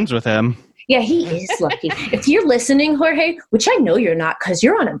still friends with him. Yeah, he is lucky. If you're listening, Jorge, which I know you're not because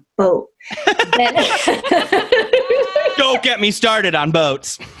you're on a boat. Then don't get me started on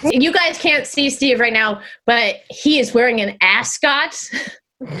boats. You guys can't see Steve right now, but he is wearing an ascot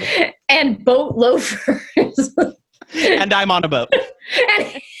and boat loafers. And I'm on a boat.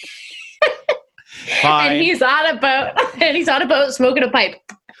 And he's on a boat. And he's on a boat smoking a pipe.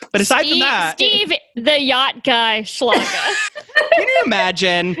 But aside from that... Steve, the yacht guy, Schlager. Can you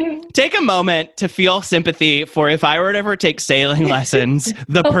imagine? Take a moment to feel sympathy for if I were to ever take sailing lessons,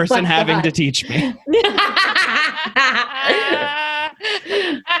 the person having to teach me.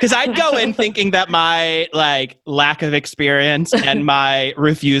 Because I'd go in thinking that my lack of experience and my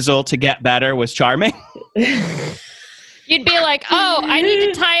refusal to get better was charming. You'd be like, oh, I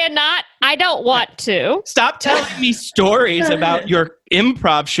need to tie a knot. I don't want to. Stop telling me stories about your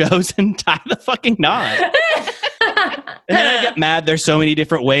improv shows and tie the fucking knot. And then I get mad. There's so many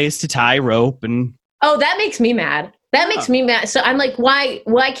different ways to tie rope. And oh, that makes me mad. That makes me mad. So I'm like, why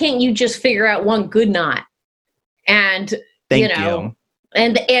can't you just figure out one good knot? And Thank you.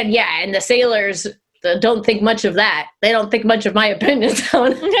 And the sailors don't think much of that. They don't think much of my opinions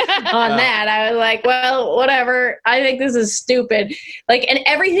on that. I was like, well, whatever. I think this is stupid. And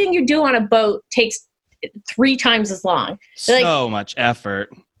everything you do on a boat takes 3 times as long. So much effort.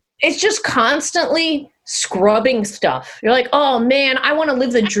 It's just constantly scrubbing stuff. You're like, oh man, I want to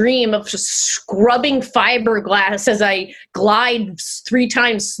live the dream of just scrubbing fiberglass as I glide 3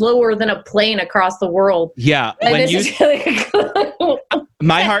 times slower than a plane across the world. Yeah.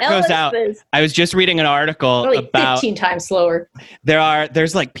 My heart goes out. I was just reading an article about 15 times slower.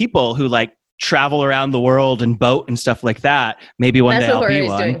 There's people who travel around the world and boat and stuff like that. Maybe one day I'll be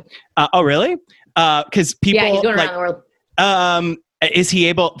one. Oh, really? Because people he's going around the world. Is he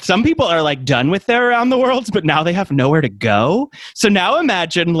able? Some people are done with their around the worlds, but now they have nowhere to go. So now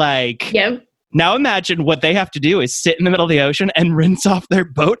imagine Now imagine what they have to do is sit in the middle of the ocean and rinse off their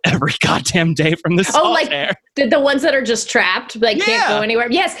boat every goddamn day from the salt air. The ones that are just trapped, can't go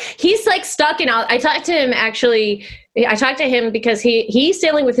anywhere. Yes, he's stuck in. I talked to him actually I talked to him because he's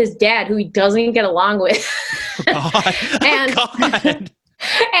sailing with his dad, who he doesn't get along with. God. And God.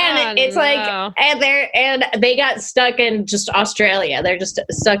 and it's like, and they got stuck in just Australia. They're just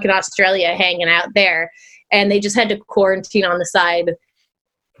stuck in Australia, hanging out there, and they just had to quarantine on the side,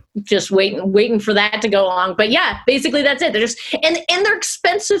 just waiting for that to go along. But yeah, basically that's it. They're just and they're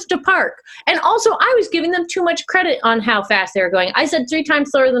expensive to park. And also, I was giving them too much credit on how fast they were going. I said 3 times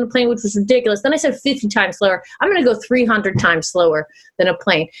slower than a plane, which was ridiculous. Then I said 50 times slower. I'm going to go 300 times slower than a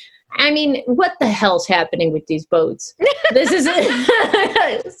plane. I mean, what the hell's happening with these boats? This is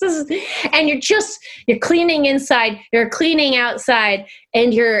and you're cleaning inside, you're cleaning outside,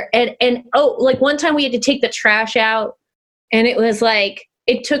 and like one time we had to take the trash out, and it was like,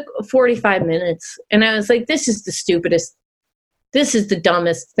 it took 45 minutes, and I was like, this is the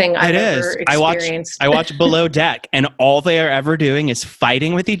dumbest thing I've ever experienced. I watch Below Deck, and all they are ever doing is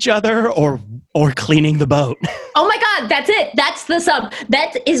fighting with each other or cleaning the boat. Oh my God, that's it. That's the sub.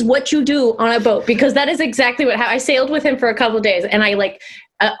 That is what you do on a boat, because that is exactly what happened. I sailed with him for a couple of days, and I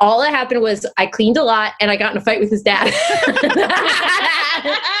all that happened was I cleaned a lot, and I got in a fight with his dad.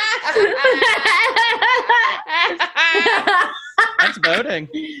 That's boating.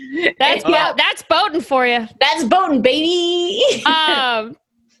 That's boating for you. That's boating, baby.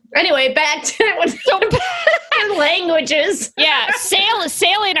 Anyway, back to languages. Yeah,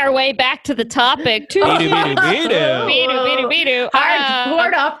 sailing our way back to the topic.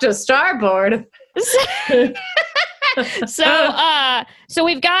 Hard off to starboard. So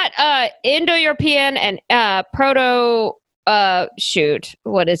we've got Indo-European and Proto. Shoot,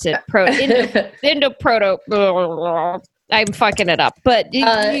 what is it? Indo-Proto. I'm fucking it up, but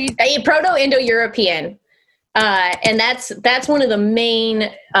Proto-Indo-European. And that's one of the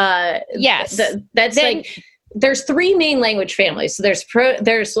main. Yes, there's 3 main language families. So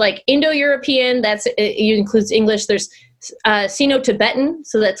there's like Indo-European. It includes English. There's Sino-Tibetan,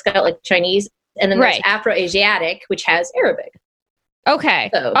 so that's got like Chinese, and then there's Afro-Asiatic, which has Arabic. Okay.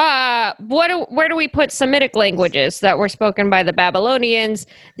 So, where do we put Semitic languages that were spoken by the Babylonians,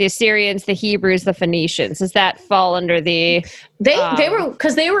 the Assyrians, the Hebrews, the Phoenicians? Does that fall under the? They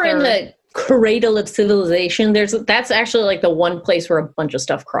were in the cradle of civilization. That's actually like the one place where a bunch of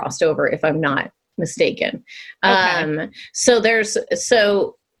stuff crossed over, if I'm not mistaken. Okay.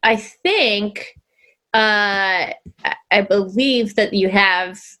 So I think I believe that you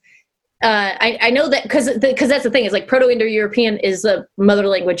have. I know that because that's the thing, is like Proto-Indo-European is the mother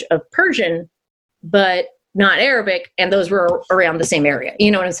language of Persian, but not Arabic, and those were around the same area.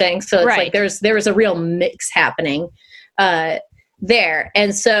 You know what I'm saying? So it's like there was a real mix happening there,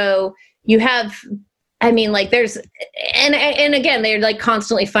 and so you have. I mean, like there's and again, they're like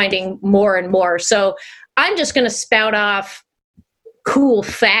constantly finding more and more. So I'm just going to spout off cool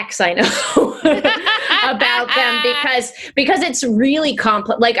facts I know about them because it's really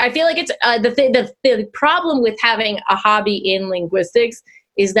complex. Like I feel like it's the problem with having a hobby in linguistics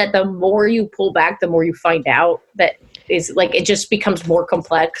is that the more you pull back, the more you find out that is like it just becomes more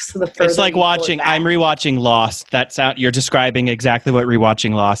complex. It's like watching. I'm rewatching Lost. You're describing exactly what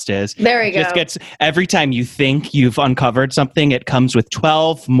rewatching Lost is. There you go. Just gets every time you think you've uncovered something, it comes with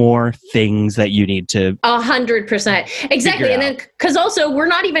 12 more things that you need to. 100%, exactly. And then because also we're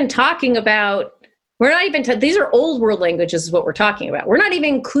not even talking about. These are old world languages is what we're talking about. We're not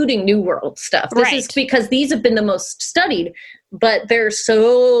even including new world stuff. This is because these have been the most studied, but there's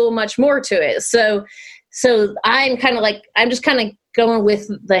so much more to it. So I'm just kind of going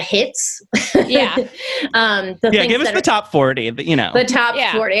with the hits. Yeah. Give us the top 40, The top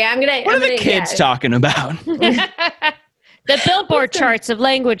 40. What are the kids talking about? The Billboard charts of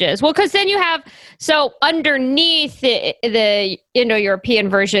languages. Well, because then you have, so underneath the Indo-European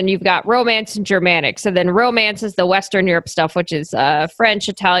version, you've got Romance and Germanic. So then Romance is the Western Europe stuff, which is French,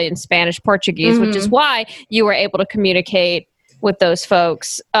 Italian, Spanish, Portuguese, which is why you were able to communicate with those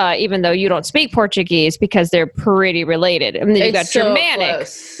folks, even though you don't speak Portuguese, because they're pretty related. And then you've got Germanic,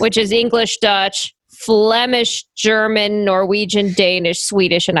 which is English, Dutch, Flemish, German, Norwegian, Danish,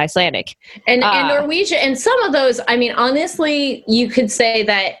 Swedish, and Icelandic. And Norwegian, and some of those, I mean, honestly, you could say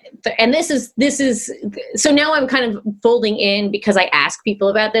that, and this is, so now I'm kind of folding in because I ask people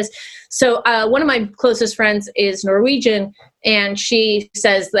about this. So one of my closest friends is Norwegian, and she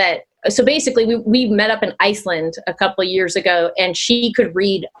says that, so basically we met up in Iceland a couple of years ago, and she could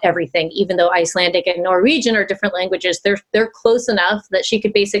read everything, even though Icelandic and Norwegian are different languages. They're close enough that she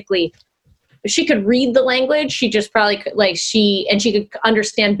could read the language. She just probably could, she could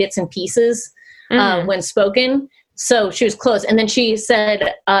understand bits and pieces when spoken. So she was close. And then she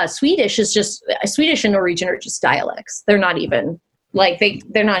said, Swedish and Norwegian are just dialects. They're not even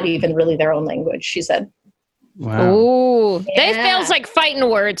they're not even really their own language, she said. Wow. Ooh, they feels like fighting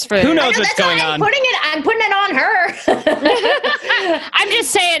words for. Who knows what's going on? I'm putting it on her. I'm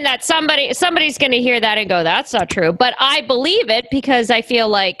just saying that somebody's going to hear that and go, "That's not true." But I believe it because I feel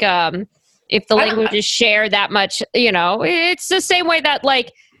like if the languages share that much, it's the same way that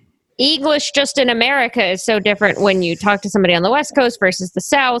like English just in America is so different when you talk to somebody on the West Coast versus the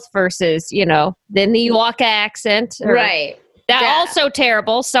South versus the New York accent, right? That also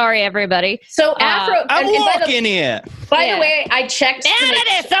terrible. Sorry, everybody. So Afro. I'm walking here. By the way, I checked.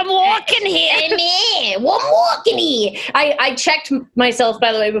 I'm walking here. I'm walking here. I checked myself,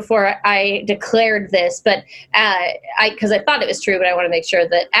 by the way, before I declared this, but because I thought it was true, but I want to make sure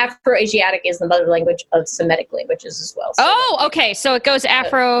that Afro-Asiatic is the mother language of Semitic languages as well. So okay. So it goes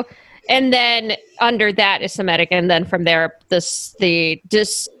Afro, and then under that is Semitic, and then from there, the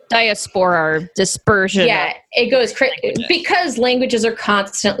diaspora or dispersion. Yeah, it goes because languages are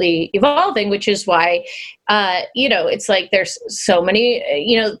constantly evolving, which is why, it's like there's so many,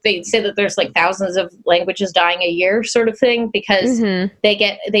 they say that there's like thousands of languages dying a year sort of thing because they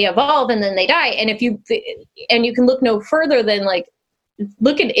evolve and then they die. And you can look no further than like,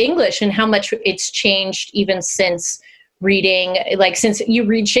 look at English and how much it's changed even since reading, like since you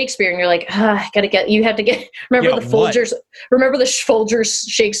read Shakespeare and you're like, you have to get, remember the Folgers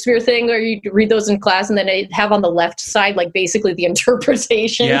Shakespeare thing where you read those in class and then they have on the left side, like basically the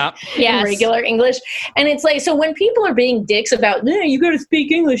interpretation in regular English. And it's like, so when people are being dicks about, you got to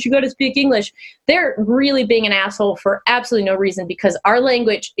speak English, they're really being an asshole for absolutely no reason because our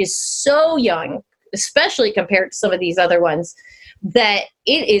language is so young, especially compared to some of these other ones, that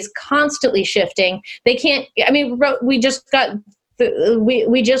it is constantly shifting. They can't, we just got, they're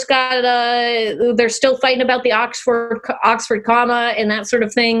still fighting about the Oxford comma and that sort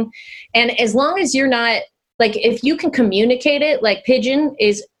of thing. And as long as you're not, like, if you can communicate it, like Pidgin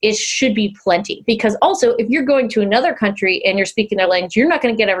it should be plenty. Because also, if you're going to another country and you're speaking their language, you're not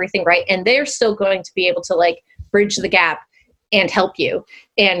going to get everything right. And they're still going to be able to, like, bridge the gap and help you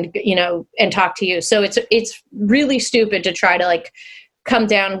and, and talk to you. So it's really stupid to try to like come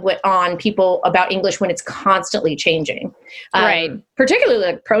down on people about English when it's constantly changing. Right. Particularly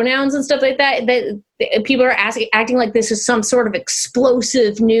like pronouns and stuff like that people are acting like this is some sort of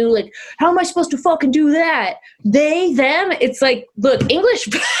explosive new, like, how am I supposed to fucking do that? They, them. It's like, look, English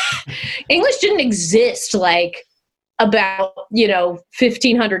didn't exist like about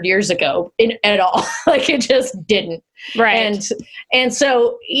 1,500 years ago at all. Like it just didn't. Right. And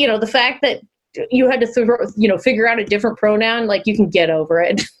so the fact that you had to figure out a different pronoun, like you can get over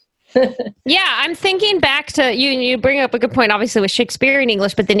it. Yeah, I'm thinking back to you bring up a good point, obviously with Shakespearean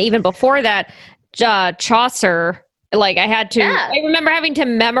English, but then even before that, Chaucer, like I remember having to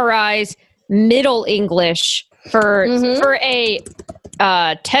memorize Middle English for a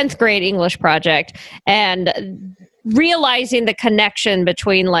 10th grade English project and realizing the connection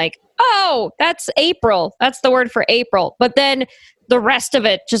between like, oh, that's April. That's the word for April. But then the rest of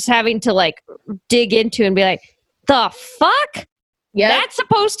it just having to like dig into and be like, the fuck? Yeah. That's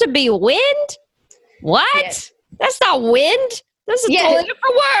supposed to be wind? What? Yeah. That's not wind. That's a totally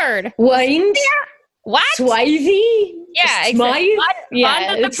different word. Wind? What? Swivey? Yeah, exactly.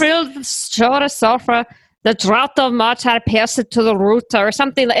 Under the brill, short of sulfur, the drought of March had passed it to the root or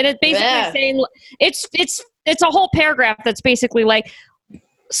something. And it's basically saying it's a whole paragraph that's basically like,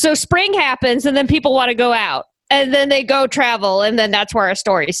 so spring happens and then people want to go out and then they go travel and then that's where our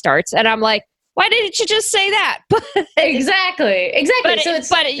story starts. And I'm like, why didn't you just say that? Exactly. But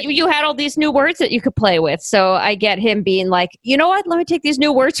you had all these new words that you could play with. So I get him being like, you know what? Let me take these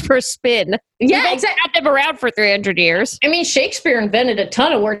new words for a spin. Yeah, exactly. Had them around for 300 years. I mean, Shakespeare invented a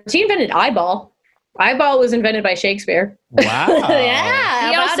ton of words. He invented eyeball. Eyeball was invented by Shakespeare. Wow. Yeah.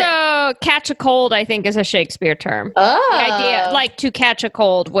 He also catch a cold, I think, is a Shakespeare term. Oh. The idea, like to catch a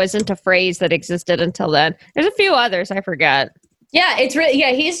cold, wasn't a phrase that existed until then. There's a few others I forgot. Yeah, it's really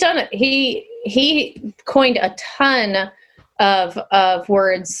he's done it. He coined a ton of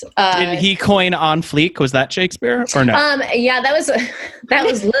words. Did he coin on fleek? Was that Shakespeare or no? Yeah, that was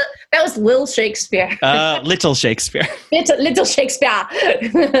Lil Shakespeare. Little Shakespeare. Little Shakespeare.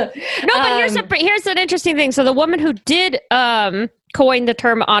 No, but here's an interesting thing. So the woman who did coin the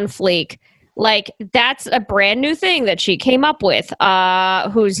term on fleek, like that's a brand new thing that she came up with,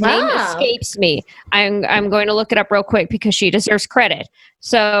 whose name escapes me. I'm going to look it up real quick because she deserves credit.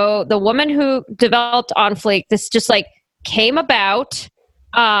 So the woman who developed on fleek, this just like came about,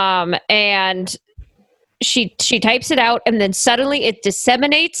 and she types it out and then suddenly it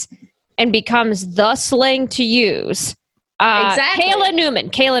disseminates and becomes the slang to use. Exactly. Kayla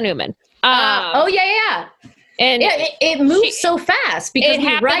Newman. Oh yeah. And it moves so fast because it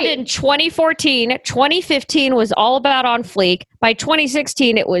happened in 2014. 2015 was all about on fleek. By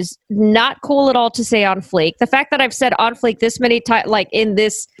 2016, it was not cool at all to say on fleek. The fact that I've said on fleek this many times, like in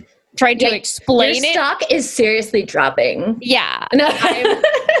this, trying to explain your stock is seriously dropping. Yeah.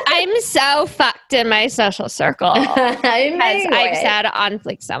 I'm so fucked in my social circle because I've said on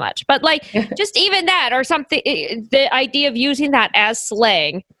fleek so much. But like, just even that or something, the idea of using that as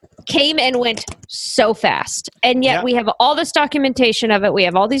slang came and went so fast. And yet we have all this documentation of it. We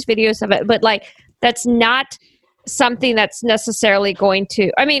have all these videos of it. But like, that's not something that's necessarily going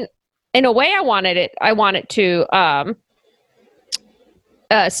to, I mean, in a way I want it to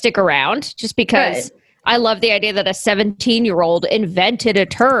stick around just because I love the idea that a 17-year-old invented a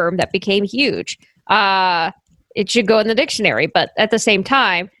term that became huge. It should go in the dictionary. But at the same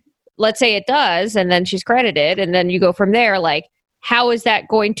time, let's say it does, and then she's credited, and then you go from there, like, how is that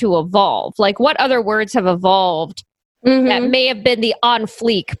going to evolve? Like, what other words have evolved that may have been the on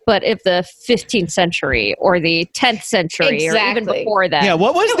fleek, but of the 15th century or the 10th century or even before that? Yeah,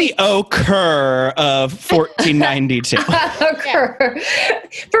 what was the occur of 1492? Occur.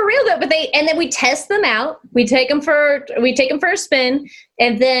 For real though, but then we test them out. We take them for a spin,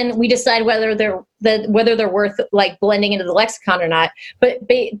 and then we decide whether they're worth like blending into the lexicon or not. But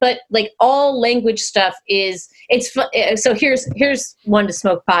like all language stuff so here's one to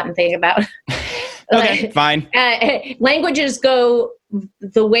smoke pot and think about. Okay, fine. Languages go,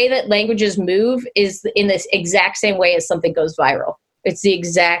 the way that languages move is in this exact same way as something goes viral.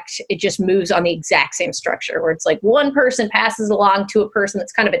 It just moves on the exact same structure where it's like one person passes along to a person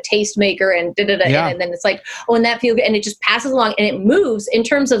that's kind of a tastemaker and and then it's like, oh, and that feels good. And it just passes along and it moves in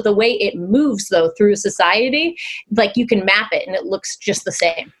terms of the way it moves though through society. Like you can map it and it looks just the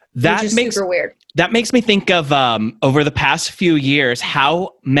same. Which is super weird. That makes me think of over the past few years,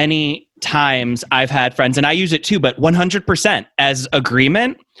 how many times I've had friends, and I use it too, but 100% as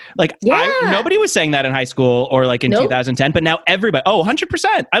agreement. Like nobody was saying that in high school or like in 2010, but now everybody,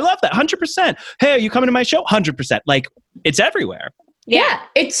 100%. I love that. 100%. Hey, are you coming to my show? 100%. Like it's everywhere. Yeah,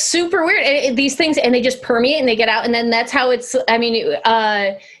 it's super weird. These things, and they just permeate and they get out. And then that's how it's, I mean,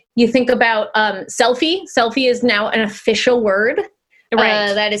 you think about selfie. Selfie is now an official word.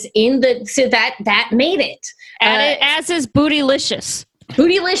 Right. That is so that made it. As is bootylicious.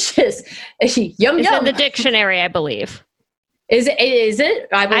 Bootylicious. Yum it's yum. in the dictionary, I believe. Is it?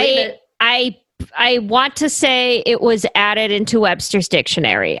 I believe it. I want to say it was added into Webster's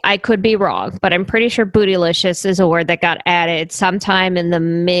dictionary. I could be wrong, but I'm pretty sure bootylicious is a word that got added sometime in the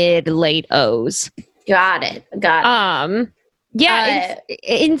mid-late O's. Got it. Yeah,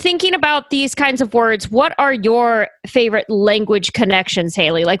 in thinking about these kinds of words, what are your favorite language connections,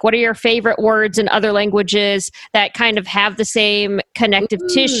 Haley? Like, what are your favorite words in other languages that kind of have the same connective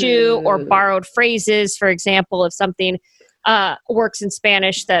tissue or borrowed phrases? For example, if something works in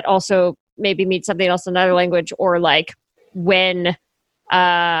Spanish that also maybe means something else in another language, or like when,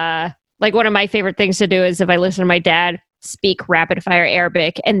 like one of my favorite things to do is if I listen to my dad speak rapid fire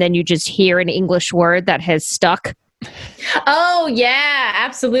Arabic and then you just hear an English word that has stuck. Oh yeah,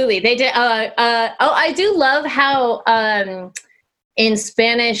 absolutely. They did. I do love how in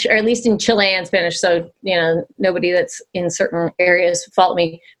Spanish, or at least in Chilean Spanish. So nobody that's in certain areas fault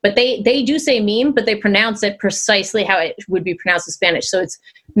me, but they do say meme, but they pronounce it precisely how it would be pronounced in Spanish. So it's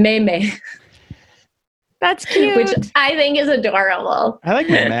meme. That's cute. Which I think is adorable. I like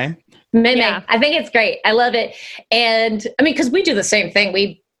meme. Meme. Yeah. I think it's great. I love it. And I mean, because we do the same thing.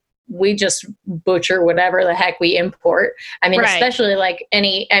 We just butcher whatever the heck we import. I mean, especially like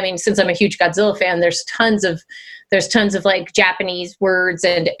since I'm a huge Godzilla fan, there's tons of like Japanese words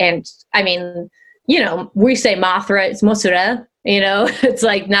and I mean, we say Mothra, it's Mothra, it's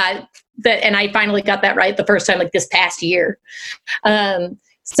like not that. And I finally got that right the first time, like this past year.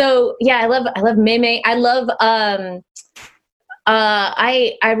 So yeah, I love meme. I love,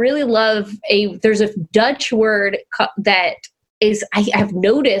 I really love there's a Dutch word that I've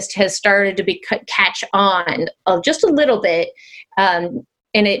noticed has started to catch on just a little bit. And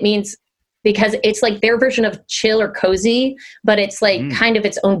it means, because it's like their version of chill or cozy, but it's like kind of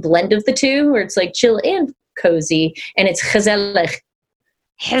its own blend of the two, where it's like chill and cozy. And it's gezellig.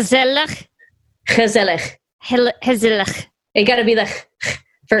 Gezellig? Gezellig. Gezellig. It gotta be the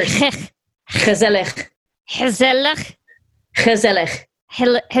first. Gezellig. Gezellig. Gezellig.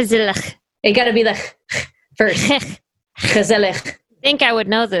 Gezellig. It gotta be the first. Gezellig. I think I would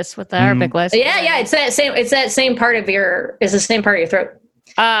know this with the Arabic lesson. Yeah, it's that same part of your throat.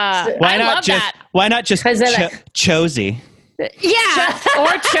 Why not just Chosy? Yeah,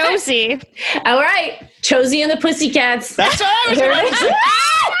 or Chosy. All right, Chosy and the Pussycats. That's what I was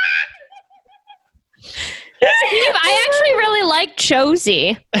Steve, I actually really like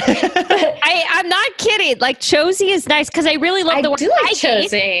Chosy. I'm not kidding. Like Chosy is nice because I really love the word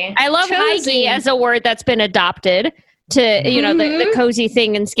Chosy. I love Heige as a word that's been adopted to, you know, the cozy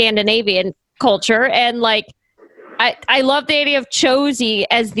thing in Scandinavian culture. And like, I love the idea of Chosy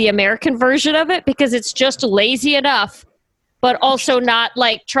as the American version of it because it's just lazy enough, but also not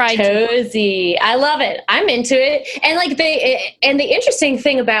like trying Cozy. I love it. I'm into it. And like the interesting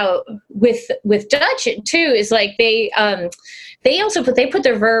thing about with Dutch too is like they put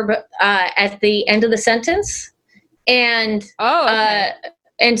their verb at the end of the sentence, and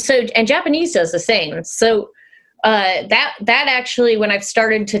and Japanese does the same. So that actually, when I've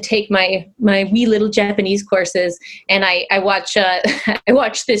started to take my wee little Japanese courses, and I watch I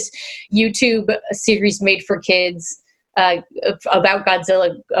watch this YouTube series made for kids about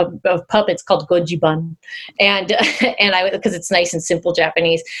Godzilla of puppets called Gojiban, and I, because it's nice and simple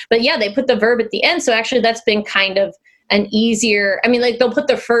Japanese. But yeah, they put the verb at the end, so actually that's been kind of an easier. I mean, like they'll put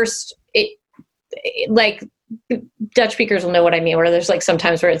the first like Dutch speakers will know what I mean, where there's like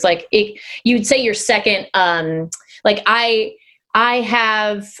sometimes where it's like you'd say your second, like I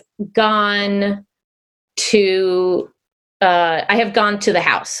have gone to the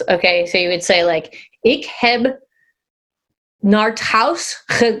house. Okay, so you would say like ik heb naar het huis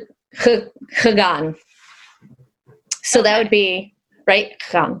gegaan. So that would be right.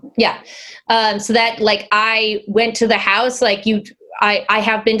 Yeah. So that like I went to the house. Like I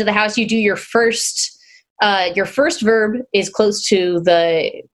have been to the house. You do your first verb is close to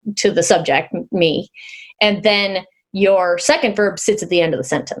the subject, me, and then your second verb sits at the end of the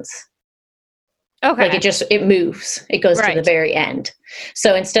sentence. Okay. Like it moves. It goes to the very end.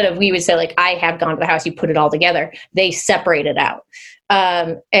 So instead of, we would say like, I have gone to the house, you put it all together. They separate it out.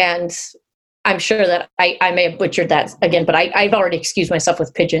 And I'm sure that I may have butchered that again, but I've already excused myself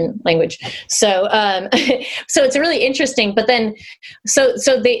with pidgin language. So, so it's really interesting, but then,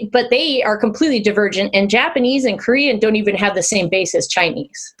 but they are completely divergent, and Japanese and Korean don't even have the same base as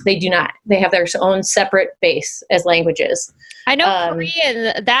Chinese. They do not. They have their own separate base as languages. I know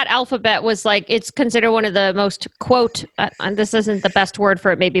Korean, that alphabet was like, it's considered one of the most, quote, and this isn't the best word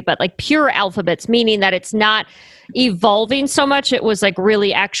for it maybe, but like pure alphabets, meaning that it's not evolving so much. It was like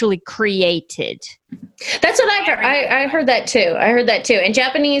really actually created. That's what I heard. I heard that too. And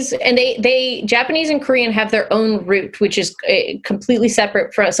Japanese, and Japanese and Korean have their own root, which is completely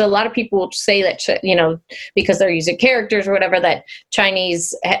separate from. So a lot of people will say that, you know, because they're using characters or whatever, that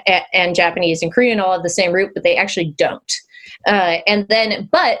Chinese and Japanese and Korean all have the same root, but they actually don't. And then,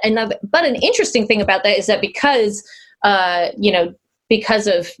 but an interesting thing about that is that because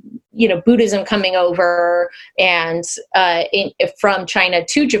of, you know, Buddhism coming over and from China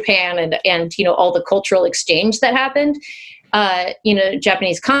to Japan and, you know, all the cultural exchange that happened, you know,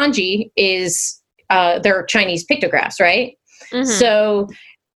 Japanese kanji is, they're Chinese pictographs, right? Mm-hmm. So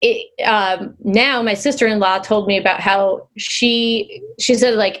now my sister-in-law told me about how she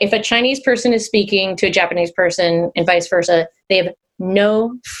said, like, if a Chinese person is speaking to a Japanese person and vice versa, they have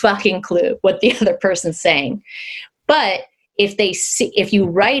no fucking clue what the other person's saying. But if you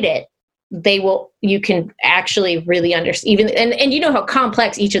write it, you can actually really understand, and you know how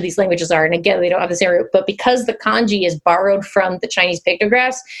complex each of these languages are. And again, they don't have the same root, but because the kanji is borrowed from the Chinese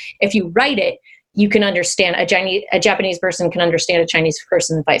pictographs, if you write it, you can understand a Japanese person can understand a Chinese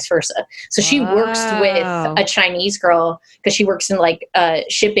person and vice versa. So she works with a Chinese girl because she works in like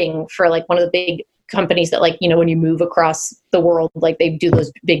shipping for like one of the big companies that, like, you know, when you move across the world, like they do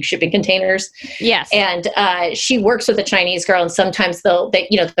those big shipping containers. Yes. And she works with a Chinese girl, and sometimes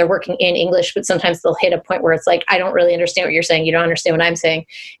they're working in English, but sometimes they'll hit a point where it's like, I don't really understand what you're saying. You don't understand what I'm saying.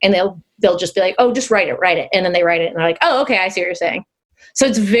 And they'll just be like, oh, just write it. And then they write it and they're like, oh, okay, I see what you're saying. So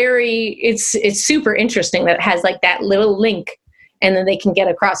it's super interesting that it has like that little link, and then they can get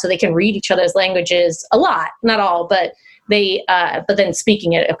across, so they can read each other's languages a lot, not all, but but then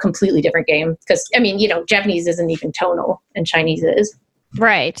speaking it a completely different game. Because, I mean, you know, Japanese isn't even tonal and Chinese is.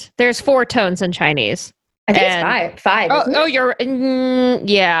 Right. There's 4 tones in Chinese. I think it's 5. Oh, you're,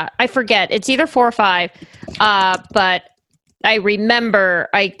 yeah, I forget. It's either 4 or 5. But I remember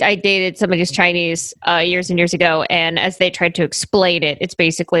I dated somebody who's Chinese years and years ago, and as they tried to explain it, it's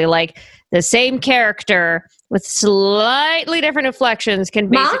basically like the same character with slightly different inflections can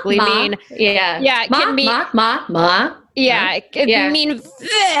basically mean it can mean it can mean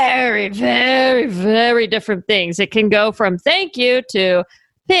very, very, very different things. It can go from thank you to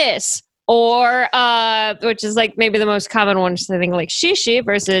piss, or which is like maybe the most common one, something like shishi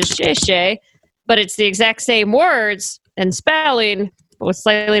versus shishe, but it's the exact same words and spelling, but with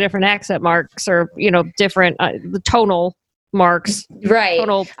slightly different accent marks, or, you know, different tonal marks. Right.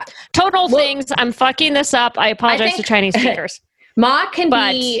 Total things. I'm fucking this up. I apologize to Chinese speakers. Ma can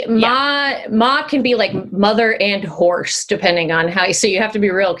be like mother and horse, depending on how. So you have to be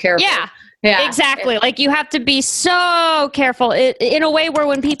real careful. Yeah, exactly. Like you have to be so careful in a way where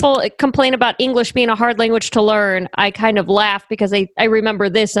when people complain about English being a hard language to learn, I kind of laugh because I remember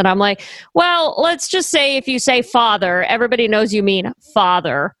this and I'm like, well, let's just say if you say father, everybody knows you mean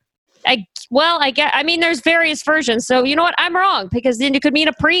father. I mean, there's various versions. So you know what? I'm wrong because then it could mean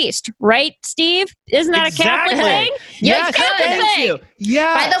a priest, right, Steve? Isn't that a Catholic thing? Yes, thank you.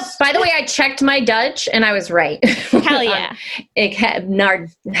 Yes. By the way, I checked my Dutch and I was right. Hell yeah. Ik heb naar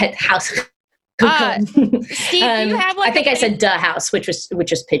het house. Steve, do you have like I think I said the house, which is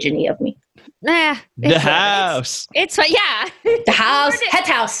pigeony of me. Nah, the house. It's yeah. The house. Het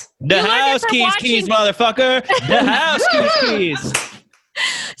house. The house keys, motherfucker. The house keys.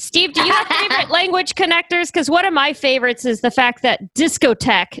 Steve, do you have favorite language connectors? Because one of my favorites is the fact that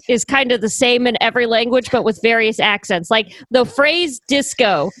discotheque is kind of the same in every language, but with various accents. Like the phrase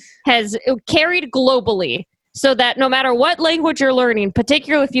disco has carried globally so that no matter what language you're learning,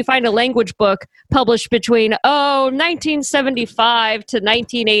 particularly if you find a language book published between, 1975 to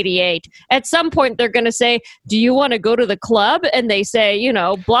 1988, at some point they're going to say, do you want to go to the club? And they say,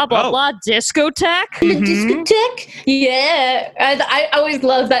 blah, blah, blah, discotheque. Mm-hmm. Discotheque? Yeah. I always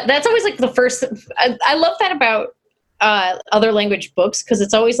love that. That's always like the first, I love that about other language books because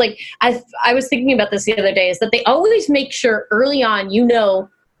it's always like, I was thinking about this the other day, is that they always make sure early on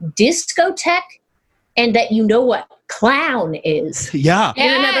discotheque and that you know what clown is. Yeah.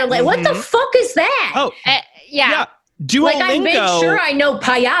 In another language. What the fuck is that? Oh, yeah. Duolingo. Like I make sure I know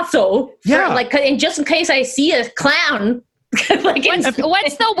payaso. And just in case I see a clown.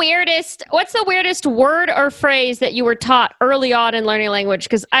 What's the weirdest word or phrase that you were taught early on in learning language?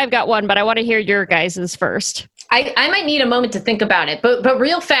 Because I've got one, but I want to hear your guys's first. I might need a moment to think about it, but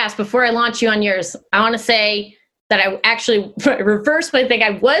real fast before I launch you on yours, I want to say that I actually reversed my thing. I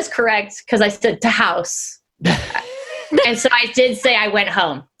was correct because I said to house. And so I did say I went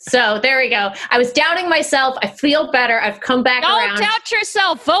home. So there we go. I was doubting myself. I feel better. I've come back around. Don't doubt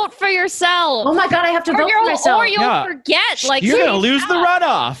yourself. Vote for yourself. Oh my God, I have to vote for myself. Or you'll forget. Like you're going to lose the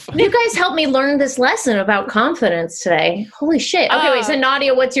runoff. You guys helped me learn this lesson about confidence today. Holy shit. Okay, wait. So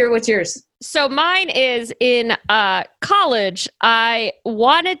Nadia, what's yours? So mine is in college. I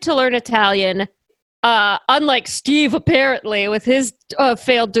wanted to learn Italian. Unlike Steve, apparently, with his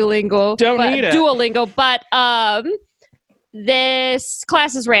failed Duolingo. Duolingo, but this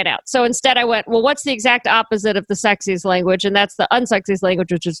classes ran out. So instead I went, well, what's the exact opposite of the sexiest language? And that's the unsexiest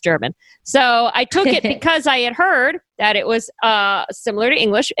language, which is German. So I took it because I had heard that it was similar to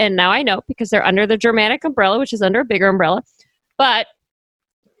English. And now I know because they're under the Germanic umbrella, which is under a bigger umbrella. But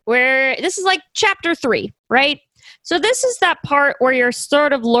this is like chapter 3, right? So this is that part where you're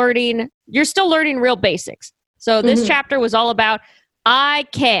sort of you're still learning real basics. So this chapter was all about, I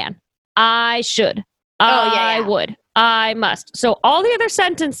can, I should, I would, I must. So all the other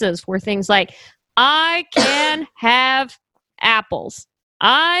sentences were things like, I can have apples.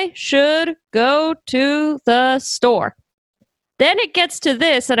 I should go to the store. Then it gets to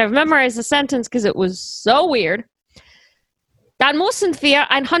this, and I've memorized the sentence because it was so weird. Dann müssen wir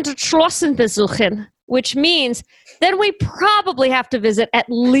 100 Schlösser besuchen. Which means then we probably have to visit at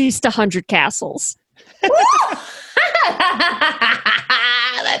least 100 castles. That's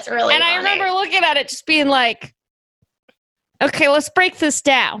really funny. I remember looking at it just being like, okay, let's break this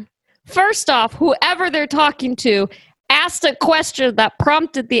down. First off, whoever they're talking to asked a question that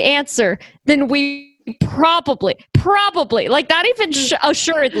prompted the answer, then we probably, like not even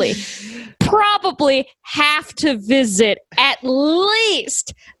assuredly, probably have to visit at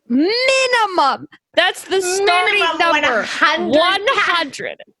least minimum. That's the starting number.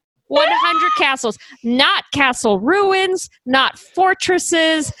 100 castles. Not castle ruins, not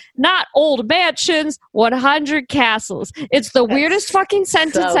fortresses, not old mansions. 100 castles. It's the weirdest fucking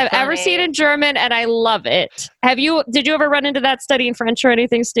sentence I've ever seen in German, and I love it. Did you ever run into that studying French or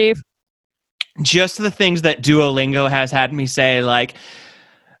anything, Steve? Just the things that Duolingo has had me say, like,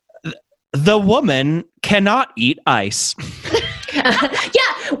 the woman cannot eat ice.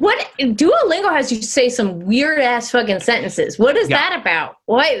 What Duolingo has you say some weird ass fucking sentences. What is that about?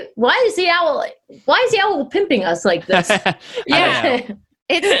 Why is the owl pimping us like this?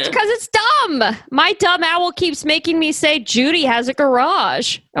 It's because it's dumb. My dumb owl keeps making me say Judy has a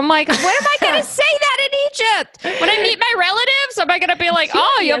garage. I'm like, when am I going to say that in Egypt? When I meet my relatives, am I going to be like,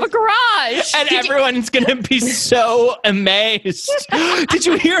 oh, you have a garage? And everyone's going to be so amazed. Did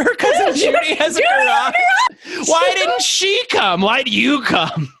you hear her cousin Judy has a garage? Why didn't she come? Why do you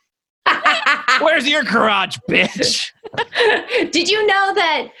come? Where's your garage, bitch? Did you know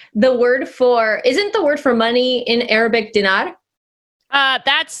that isn't the word for money in Arabic dinar?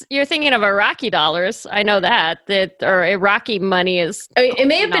 You're thinking of Iraqi dollars. I know that or Iraqi money is. I mean, it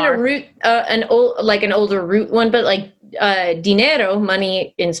may have been a root, an older root one, but like dinero,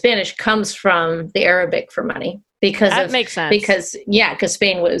 money in Spanish, comes from the Arabic for money makes sense. Because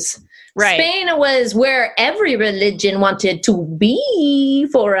Spain was. Right. Spain was where every religion wanted to be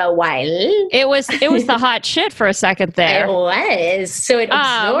for a while. It was the hot shit for a second there. It was. So it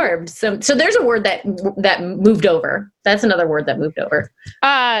absorbed. So there's a word that moved over. That's another word that moved over.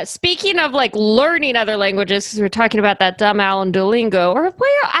 Speaking of like learning other languages, because we're talking about that dumb owl in Duolingo,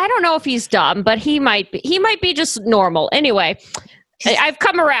 I don't know if he's dumb, but he might be just normal. Anyway. I've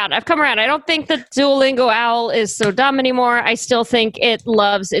come around. I don't think the Duolingo owl is so dumb anymore. I still think it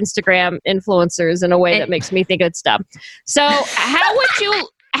loves Instagram influencers in a way that makes me think it's dumb. So how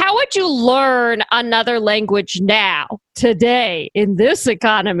would you learn another language now, today, in this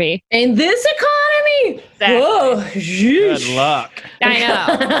economy? In this economy? Exactly. Whoa, good luck. I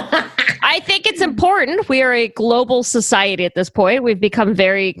know. I think it's important. We are a global society at this point. We've become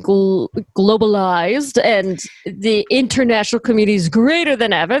very globalized, and the international community is greater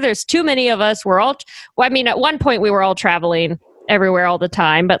than ever. There's too many of us. At one point we were all traveling everywhere all the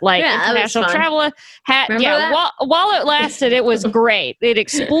time, but international travel while it lasted, it was great. It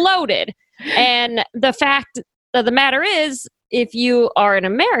exploded. And the fact of the matter is, if you are an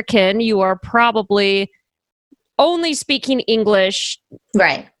American, you are probably only speaking English.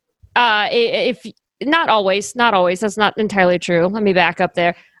 Right. If not always, that's not entirely true. Let me back up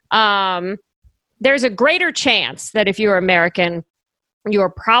there. There's a greater chance that if you're American, you're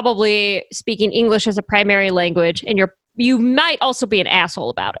probably speaking English as a primary language, and you might also be an asshole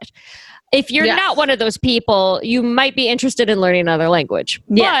about it. If you're not one of those people, you might be interested in learning another language.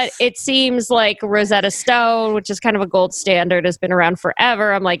 Yes. But it seems like Rosetta Stone, which is kind of a gold standard, has been around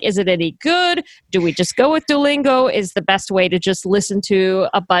forever. I'm like, is it any good? Do we just go with Duolingo? Is the best way to just listen to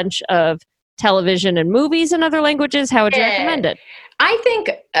a bunch of television and movies in other languages? How would you recommend it? I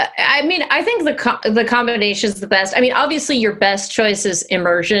think the combination is the best. I mean, obviously your best choice is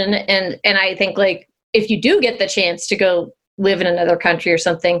immersion. And I think like if you do get the chance to go live in another country or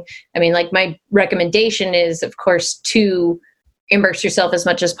something, I mean, like my recommendation is, of course, to immerse yourself as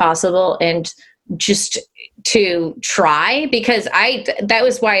much as possible and just to try, because that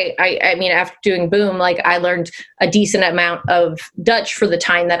was why I mean, after doing Boom, like I learned a decent amount of Dutch for the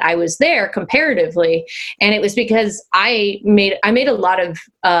time that I was there comparatively. And it was because I made a lot of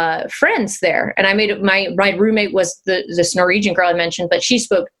friends there. And my roommate was this Norwegian girl I mentioned, but she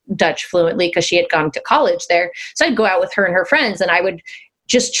spoke Dutch fluently because she had gone to college there. So I'd go out with her and her friends, and I would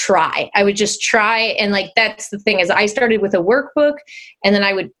just try. And like, that's the thing, is I started with a workbook, and then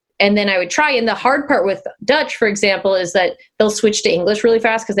I would try. And the hard part with Dutch, for example, is that they'll switch to English really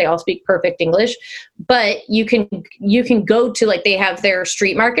fast because they all speak perfect English. But you can go to, like, they have their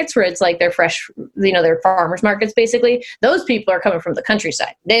street markets where it's like their fresh, their farmers markets, basically. Those people are coming from the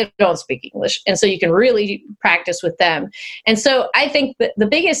countryside. They don't speak English. And so you can really practice with them. And so I think that the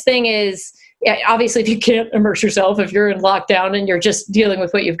biggest thing is, obviously, if you can't immerse yourself, if you're in lockdown and you're just dealing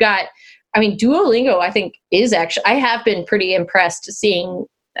with what you've got, I mean, Duolingo, I think, is actually, I have been pretty impressed seeing.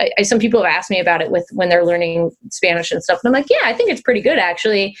 Some people have asked me about it when they're learning Spanish and stuff. And I'm like, yeah, I think it's pretty good,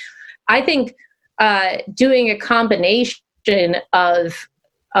 actually. I think doing a combination of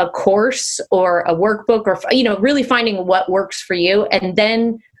a course or a workbook, or, really finding what works for you, and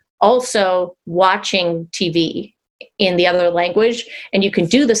then also watching TV in the other language. And you can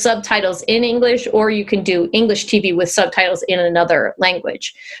do the subtitles in English, or you can do English TV with subtitles in another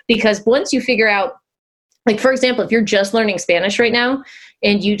language. Because once you figure out, like, for example, if you're just learning Spanish right now,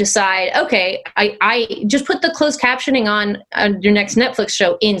 and you decide, okay, I just put the closed captioning on your next Netflix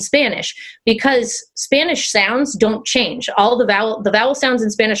show in Spanish, because Spanish sounds don't change. All the vowel sounds in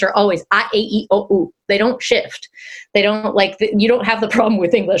Spanish are always a, e, I, o, u. They don't shift. They don't you don't have the problem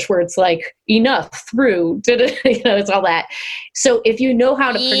with English where it's like enough, through, it's all that. So if you know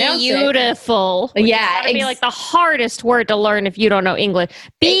how to pronounce beautiful. Yeah. It'd be like the hardest word to learn if you don't know English.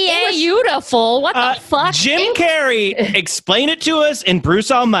 Beautiful. What the fuck? Jim Carrey, explain it to us in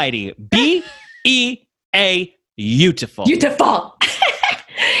Bruce Almighty. B-E-A, beautiful. Beautiful.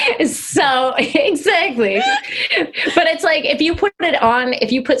 So exactly. But it's like,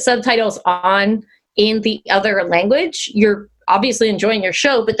 if you put subtitles on in the other language, you're obviously enjoying your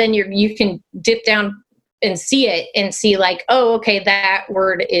show, but then you can dip down and see it and see, like, oh, okay, that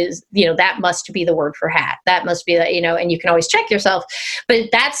word is, that must be the word for hat. That must be that, and you can always check yourself. But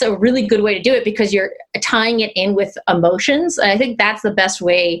that's a really good way to do it, because you're tying it in with emotions. And I think that's the best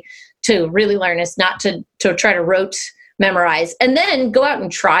way to really learn is not to try to rote memorize, and then go out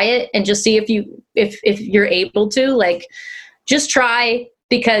and try it and just see if you're able to, like, just try,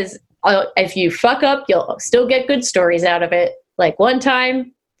 because if you fuck up, you'll still get good stories out of it. Like one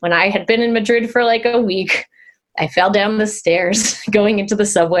time when I had been in Madrid for like a week, I fell down the stairs going into the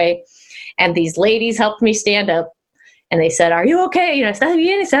subway, and these ladies helped me stand up. And they said, "Are you okay? You know, ¿Estás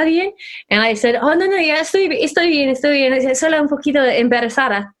bien? ¿Estás bien?" And I said, "Oh, no, ya estoy bien. I said, solo un poquito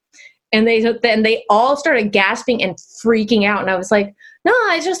embarazada." And they all started gasping and freaking out. And I was like, "No,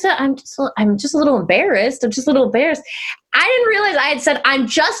 I'm just a little embarrassed. I'm just a little embarrassed." I didn't realize I had said, "I'm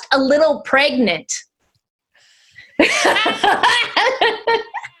just a little pregnant."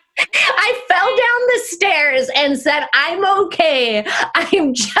 I fell down the stairs and said, "I'm okay.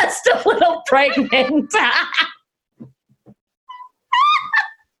 I'm just a little pregnant."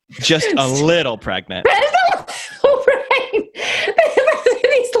 Just a little pregnant.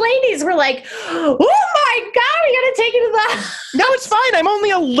 These ladies were like, "Oh my God, we gotta take you to the..." No, it's fine. I'm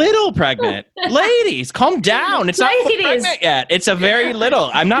only a little pregnant. Ladies, calm down. It's not pregnant yet. It's a very little.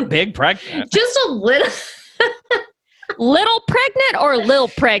 I'm not big pregnant. Just a little. Little pregnant or lil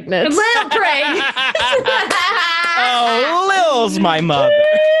pregnant? Little pregnant. Oh, Lil's my mother.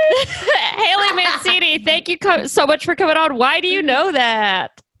 Haley Mancini, thank you so much for coming on. Why do you know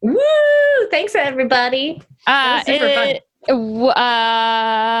that? Woo! Thanks, everybody. Super fun.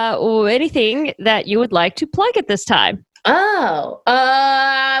 Anything that you would like to plug at this time?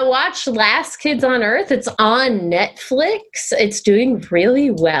 Watch Last Kids on Earth. It's on Netflix. It's doing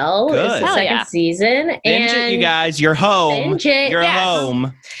really well. Good. It's the second season. Binge it, you guys. You're home. You're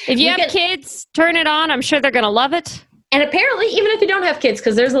home. If you have kids, turn it on. I'm sure they're going to love it. And apparently, even if you don't have kids,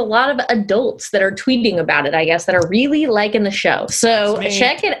 because there's a lot of adults that are tweeting about it, I guess, that are really liking the show. So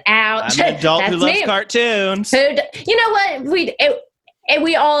check it out. I'm an adult who loves cartoons. You know what?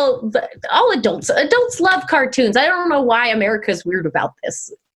 We all adults love cartoons. I don't know why America's weird about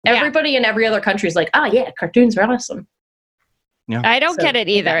this. Everybody in every other country is like, "Oh yeah, cartoons are awesome." Yeah. I don't get it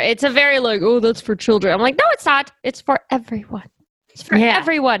either. It's a very like, "Oh, that's for children." I'm like, no, it's not. It's for everyone. It's for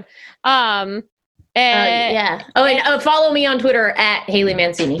everyone. Yeah. Oh, and follow me on Twitter at Haley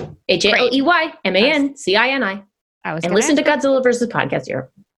Mancini. HAOEYMANCINI. And listen to Godzilla vs. Podcast Europe.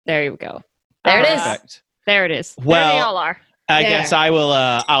 There you go. There it is. There it is. Well, there they all are. I guess I will.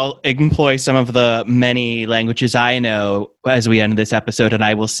 I'll employ some of the many languages I know as we end this episode, and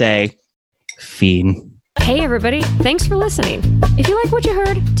I will say, "Fiend." Hey everybody, thanks for listening. If you like what you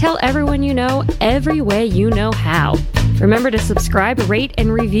heard, tell everyone you know every way you know how. Remember to subscribe, rate,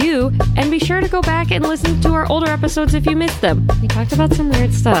 and review, and be sure to go back and listen to our older episodes if you missed them. We talked about some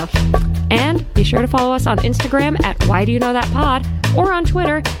weird stuff. And be sure to follow us on Instagram at WhyDoYouKnowThatPod or on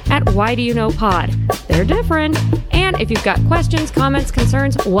Twitter at WhyDoYouKnowPod. They're different. And if you've got questions, comments,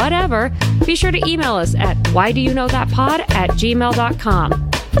 concerns, whatever, be sure to email us at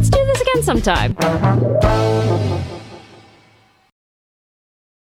WhyDoYouKnowThatPod@gmail.com. Let's do this again sometime.